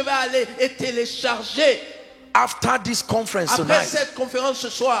Saint-Esprit. Vous devez aller et télécharger. After this conference Après tonight, cette conférence ce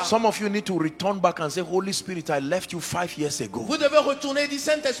soir, some of you need to return back and say, Holy Spirit, I left you 5 years ago. vous devez retourner et dire,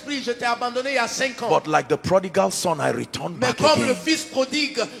 Saint-Esprit, je t'ai abandonné il y a 5 ans. But like the prodigal son, I returned Mais back comme le again. fils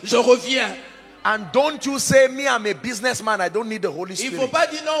prodigue, je reviens. And don't you say, me, I'm a businessman, I don't need the Holy Il ne faut Spirit. pas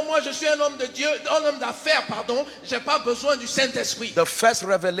dire non, moi je suis un homme de Dieu, un homme d'affaires, pardon, j'ai pas besoin du Saint-Esprit. The first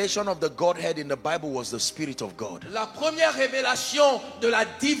revelation of the Godhead in the Bible was the Spirit of God. La première révélation de la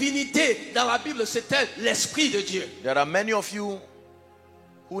divinité dans la Bible, c'était l'Esprit de Dieu. There are many of you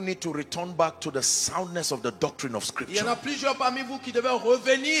who need to return back to the soundness of the doctrine of Il y en a Scripture. plusieurs parmi vous qui devaient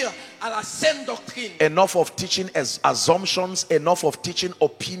revenir à la saine doctrine. Enough of teaching as assumptions, enough of teaching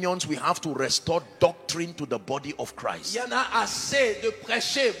opinions. We have to restore doctrine to the body of Il Christ. y en a assez de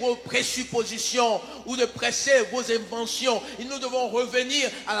prêcher vos présuppositions ou de prêcher vos inventions. Et nous devons revenir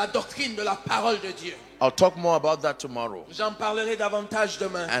à la doctrine de la parole de Dieu. I'll talk more about that tomorrow. J'en parlerai davantage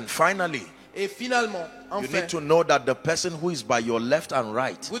demain. And finally, Et finalement, you enfin, need to know that the person who is by your left and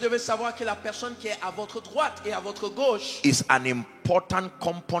right vous devez savoir que la personne qui est à votre droite et à votre gauche is an important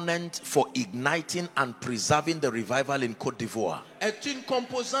component for igniting and preserving the revival in Côte d'Ivoire. est une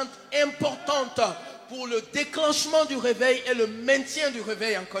composante importante pour le déclenchement du réveil et le maintien du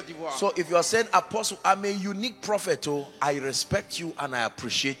réveil en Côte d'Ivoire. So if you are saying, Apostle, I'm a unique prophet, oh, I respect you and I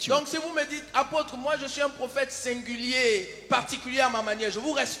appreciate you. Donc si vous me dites, apôtre, moi je suis un prophète singulier, particulier à ma manière, je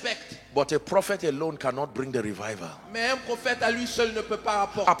vous respecte. But a prophet alone cannot bring the revival. Mais un prophète à lui seul ne peut pas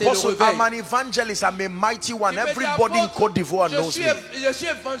apporter le Apostle, réveil. I'm an evangelist, I'm a mighty one. Il peut dire, Everybody in apôtre, Côte d'Ivoire knows me. je suis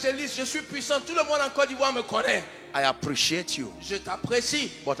évangéliste, je suis puissant, tout le monde en Côte d'Ivoire me connaît. I appreciate you. Je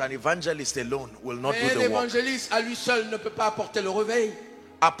t'apprécie. But an evangelist alone will not Mais do un the work. évangéliste à lui seul ne peut pas apporter le réveil.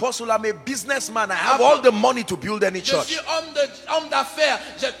 Apostle, I'm a businessman. I have all the money to build any Je suis church. homme d'affaires,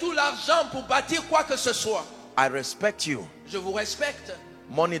 j'ai tout l'argent pour bâtir quoi que ce soit. I respect you. Je vous respecte.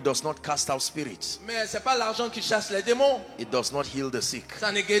 Money does not cast out spirits. Mais ce n'est pas l'argent qui chasse les démons. It does not heal the sick.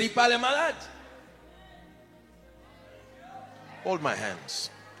 Ça ne guérit pas les malades. Hold my hands.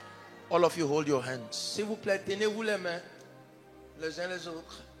 All of you hold your hands. S'il vous plaît, tenez-vous les mains, les uns les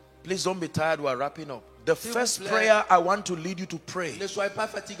autres. Please don't be tired. We're wrapping up. The S'il first vous plaît. prayer I want to lead you to pray Ne soyez pas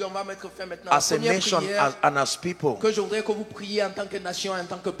fatigués, on va mettre fin maintenant. La as a première nation prière and as people que je voudrais que vous priez en tant que nation, en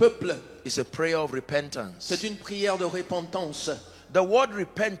tant que peuple, is a prayer of repentance. c'est une prière de repentance. The word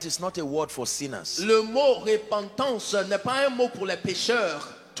repent is not a word for sinners. Le mot repentance n'est pas un mot pour les pécheurs.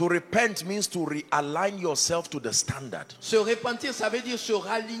 To repent means to realign yourself to the standard. Se repentir, ça veut dire se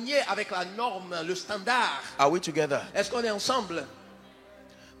raligner avec la norme, le standard. Are we together? Est-ce qu'on est ensemble?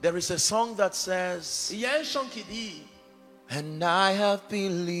 There is a song that says, Il y a un chant qui dit, and I have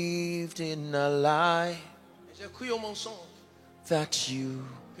believed in a lie j'ai cru au mensonge, that you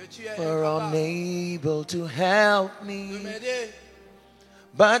que tu es were incapable unable to help de me. m'aider.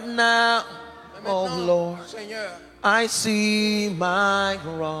 But now, Mais oh maintenant, Lord, Seigneur, I see my je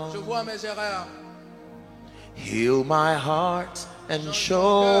wrong. vois mes erreurs. Heal my heart and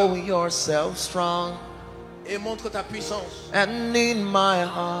show yourself strong. Et montre ta puissance. And in my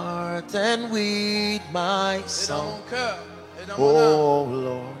heart and with my Et dans song. mon cœur et dans mon âme. Oh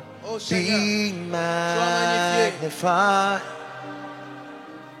Lord, Oh Seigneur, be magnifié. magnified.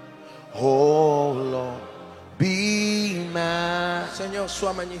 Oh Lord, be magnified. Seigneur,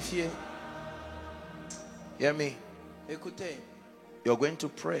 sois magnifié. Hear me. Écoutez, You're going to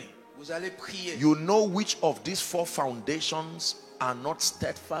pray. vous allez prier. You know which of these four foundations are not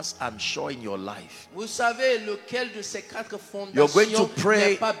steadfast and sure in your life. Vous savez lequel de ces quatre You're going to fondations pray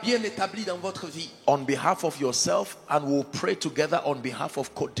n'est pas bien établi dans votre vie. On behalf of yourself, and we'll pray together on behalf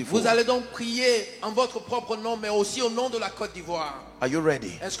of Côte Vous d'Ivoire. allez donc prier en votre propre nom, mais aussi au nom de la Côte d'Ivoire. Are you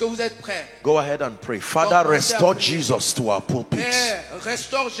ready? Est-ce que vous êtes prêts? Go ahead and pray. Father, restore Jesus to our pulpits. Père,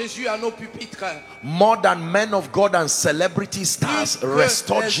 restaure Jésus à nos pupitres. More than men of God and celebrity stars, Plus que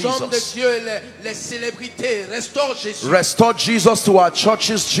restore les hommes de Jesus. Dieu et les célébrités, restaure Jésus. Restore Jesus to our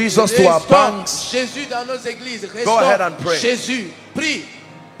churches, Jesus to our Restaure banks. Jésus dans nos églises. Go ahead Restaure and pray. Jésus. Prie,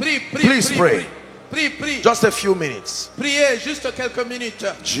 prie, prie. Please prie, pray. Prie, prie. Just a few minutes. Priez juste quelques minutes.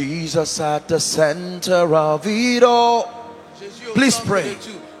 Jesus at the center of it all. Jésus au Please centre pray. de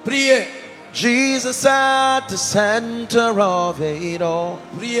tout. Priez, Jesus at the center of it all.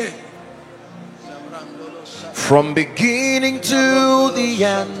 priez. From beginning to the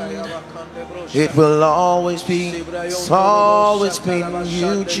end, it will always be, it's always been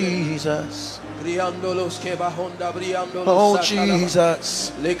you, Jesus. Oh,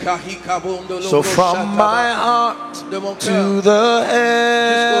 Jesus. So from my heart to the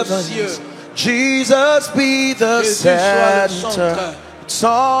heavens, Jesus be the center. It's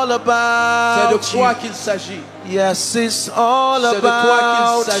all C'est de about toi you. qu'il s'agit. Yes, it's all C'est de toi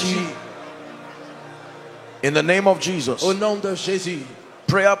about qu'il s'agit. you. In the name of Jesus. Au nom de Jésus.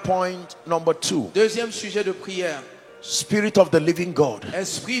 Prayer point number 2. Deuxième sujet de prière. Spirit of the living God,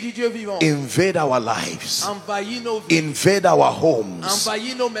 Esprit du Dieu vivant. invade our lives, Envahis nos vies. invade our homes,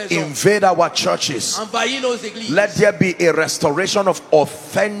 Envahis nos maisons. invade our churches. Envahis nos églises. Let there be a restoration of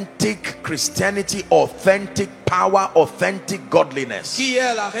authentic Christianity, authentic power, authentic godliness. Qui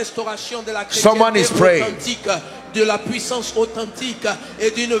est la restauration de la Someone is chrétienté praying. authentique, de la puissance authentique et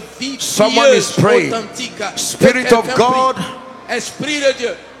d'une vie Someone pieuse is praying. authentique. Spirit Que of quelqu'un God, prie. Esprit de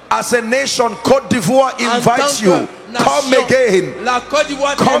Dieu. as a nation, Côte d'Ivoire invites you. Come again. La Côte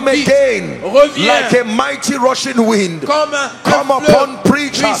d'Ivoire Come t'invite. again. Reviens. Like a mighty rushing wind. Comme un Come fleuve upon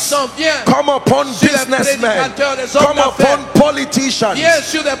preachers. puissant. Viens Come upon sur les businessmen. prédicateurs, les hommes Come d'affaires. upon politicians. Viens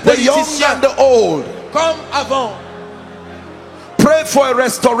sur les The young politiciens. and the old. Comme avant. Pray for a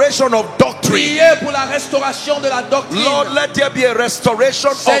restoration of doctrine. Priez pour la restauration de la doctrine. Lord, let there be a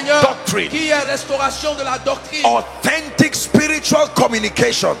restoration Seigneur, of doctrine. qui est restauration de la doctrine. Authentic spiritual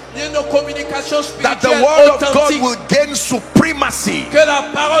communication. Une communication That the spirituelle word of God authentique. will gain supremacy Que la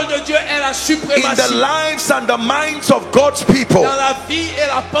parole de Dieu ait la in the suprématie lives and the minds of God's people. dans la vie et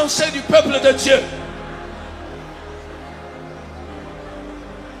la pensée du peuple de Dieu.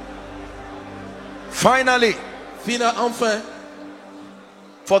 Finally, Enfin,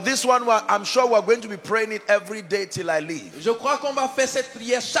 for this one, I'm sure we're going to be praying it every day till I leave. je crois qu'on va faire cette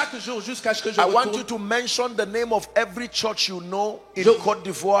prière chaque jour jusqu'à ce que je I want you retourne. to mention the name of every church you know in Je- Côte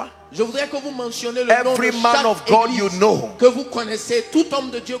d'Ivoire. Je voudrais que vous mentionniez le nom Every de man chaque of God église you know. que vous connaissez, tout homme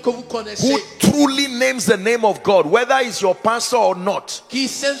de Dieu que vous Who connaissez, truly names the name of God, whether it's your pastor or not. qui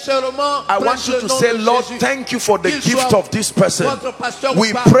sincèrement I want prêche you le to nom say, de Lord, Jésus. thank you for the Qu'il gift soit of this person. votre pasteur We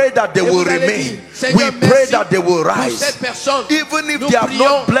ou pas. pray that they Et will vous allez remain. dire, Seigneur, We pray merci that they will pour rise. cette personne. Even if Nous they have prions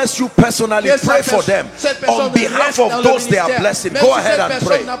not blessed you personally, que pray cette for them. cette personne On behalf reste of dans le those they are ministère. blessing, Même go si ahead cette and personne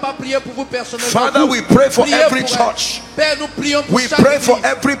pray. n'a pas prié pour vous personnellement, Father, vous we pray for priez every pour elle. church. Père, nous prions pour We chaque pray for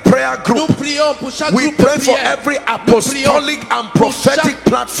église. every prayer Nous group. prions pour chaque We groupe de pray for prière. every Nous prions apostolic and pour prophetic chaque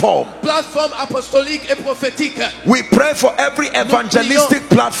platform. plateforme apostolique et prophétique. We pray for every evangelistic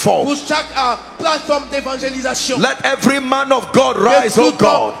platform. Pour chaque plateforme d'évangélisation. Let every man of God Que rise, tout oh God.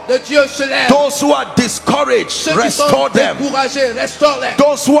 homme de Dieu se lève. Those who are discouraged, Ceux qui sont restore them. découragés, restaure-les.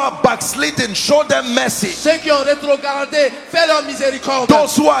 Those who are backslidden, show them mercy. Ceux qui ont rétrogradé, fais leur miséricorde.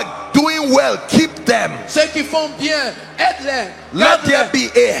 Those who are doing well, keep them. Ceux qui font bien, aide-les. Let there Garde-les.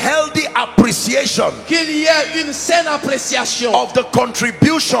 be a healthy appreciation Qu'il y ait une saine appréciation of the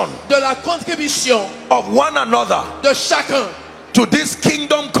contribution de la contribution of one another de chacun to this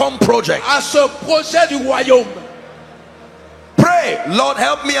kingdom come project. à ce projet du royaume. Pray, Lord,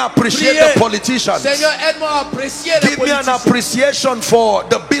 help me appreciate Priez. the politicians. Seigneur, aide-moi à apprécier les Give me an politiciens. appreciation for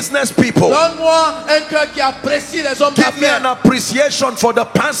the business people. Donne-moi un cœur qui apprécie les hommes Give me an d'affaires. appreciation for the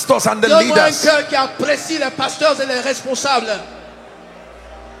pastors and the Donne-moi un leaders. cœur qui apprécie les pasteurs et les responsables.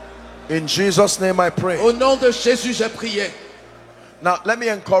 In Jesus' name I pray. Au nom de Jésus, j'ai prié. Now let me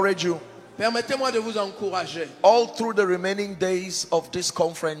encourage you. Permettez-moi de vous encourager. All through the remaining days of this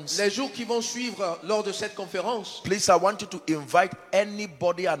conference, Les jours qui vont suivre lors de cette conférence, please, I want you to invite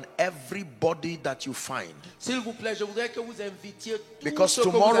anybody and everybody that you find. s'il vous plaît, je voudrais que vous invitiez tous Because ceux que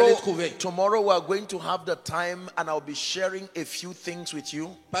vous allez trouver. tomorrow we are going to have the time and I'll be sharing a few things with you.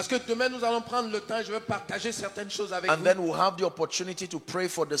 Parce que demain, nous allons prendre le temps et je vais partager certaines choses avec And vous. then we'll have the opportunity to pray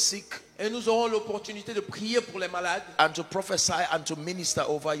for the sick. Et nous aurons l'opportunité de prier pour les malades. And to prophesy and to minister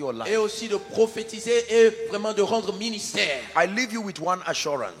over your life. Et aussi de prophétiser et vraiment de rendre ministère. I leave you with one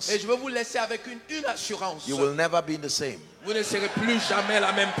assurance. Et je vais vous laisser avec une assurance. You will never be the same. Vous ne serez plus jamais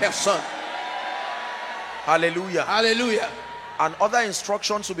la même personne. Hallelujah. Alléluia. And other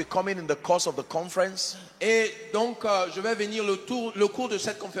instructions will be coming in the course of the conference. Et donc, je vais venir le cours de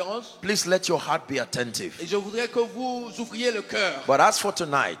cette conférence. Please let your heart be attentive. Et je voudrais que vous ouvriez le cœur. But as for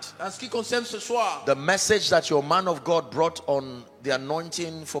tonight, En ce qui concerne ce soir, the message that your man of God brought on the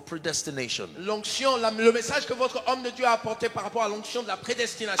anointing for predestination, l'onction, le message que votre homme de Dieu a apporté par rapport à l'onction de la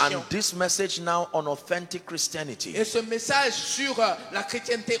prédestination. and this message now on authentic Christianity, Et ce message sur la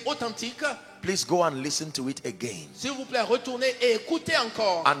chrétienté authentique, please go and listen to it again. s'il vous plaît, retournez et écoutez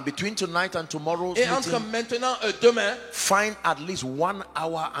encore. And between tonight and tomorrow's Et entre meeting, maintenant et demain, find at least 1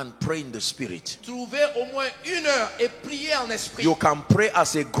 hour and pray in the spirit. trouvez au moins 1 heure et priez en esprit. You can pray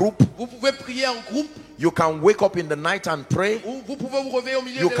as a group. Vous pouvez prier en groupe. You can wake up in the night and pray. Ou vous pouvez vous réveiller au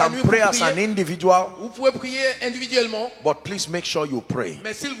milieu You de la can nuit pray pour as an prier. individual. Vous pouvez prier individuellement. But please make sure you pray.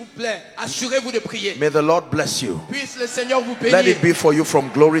 Mais s'il vous plaît, assurez-vous de prier. May the Lord bless you. Puisse le Seigneur vous Let bénir. it be for you from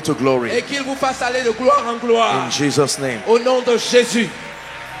glory to glory. Et qu'il vous fasse aller de gloire en gloire. In Jesus' name. Au nom de Jésus.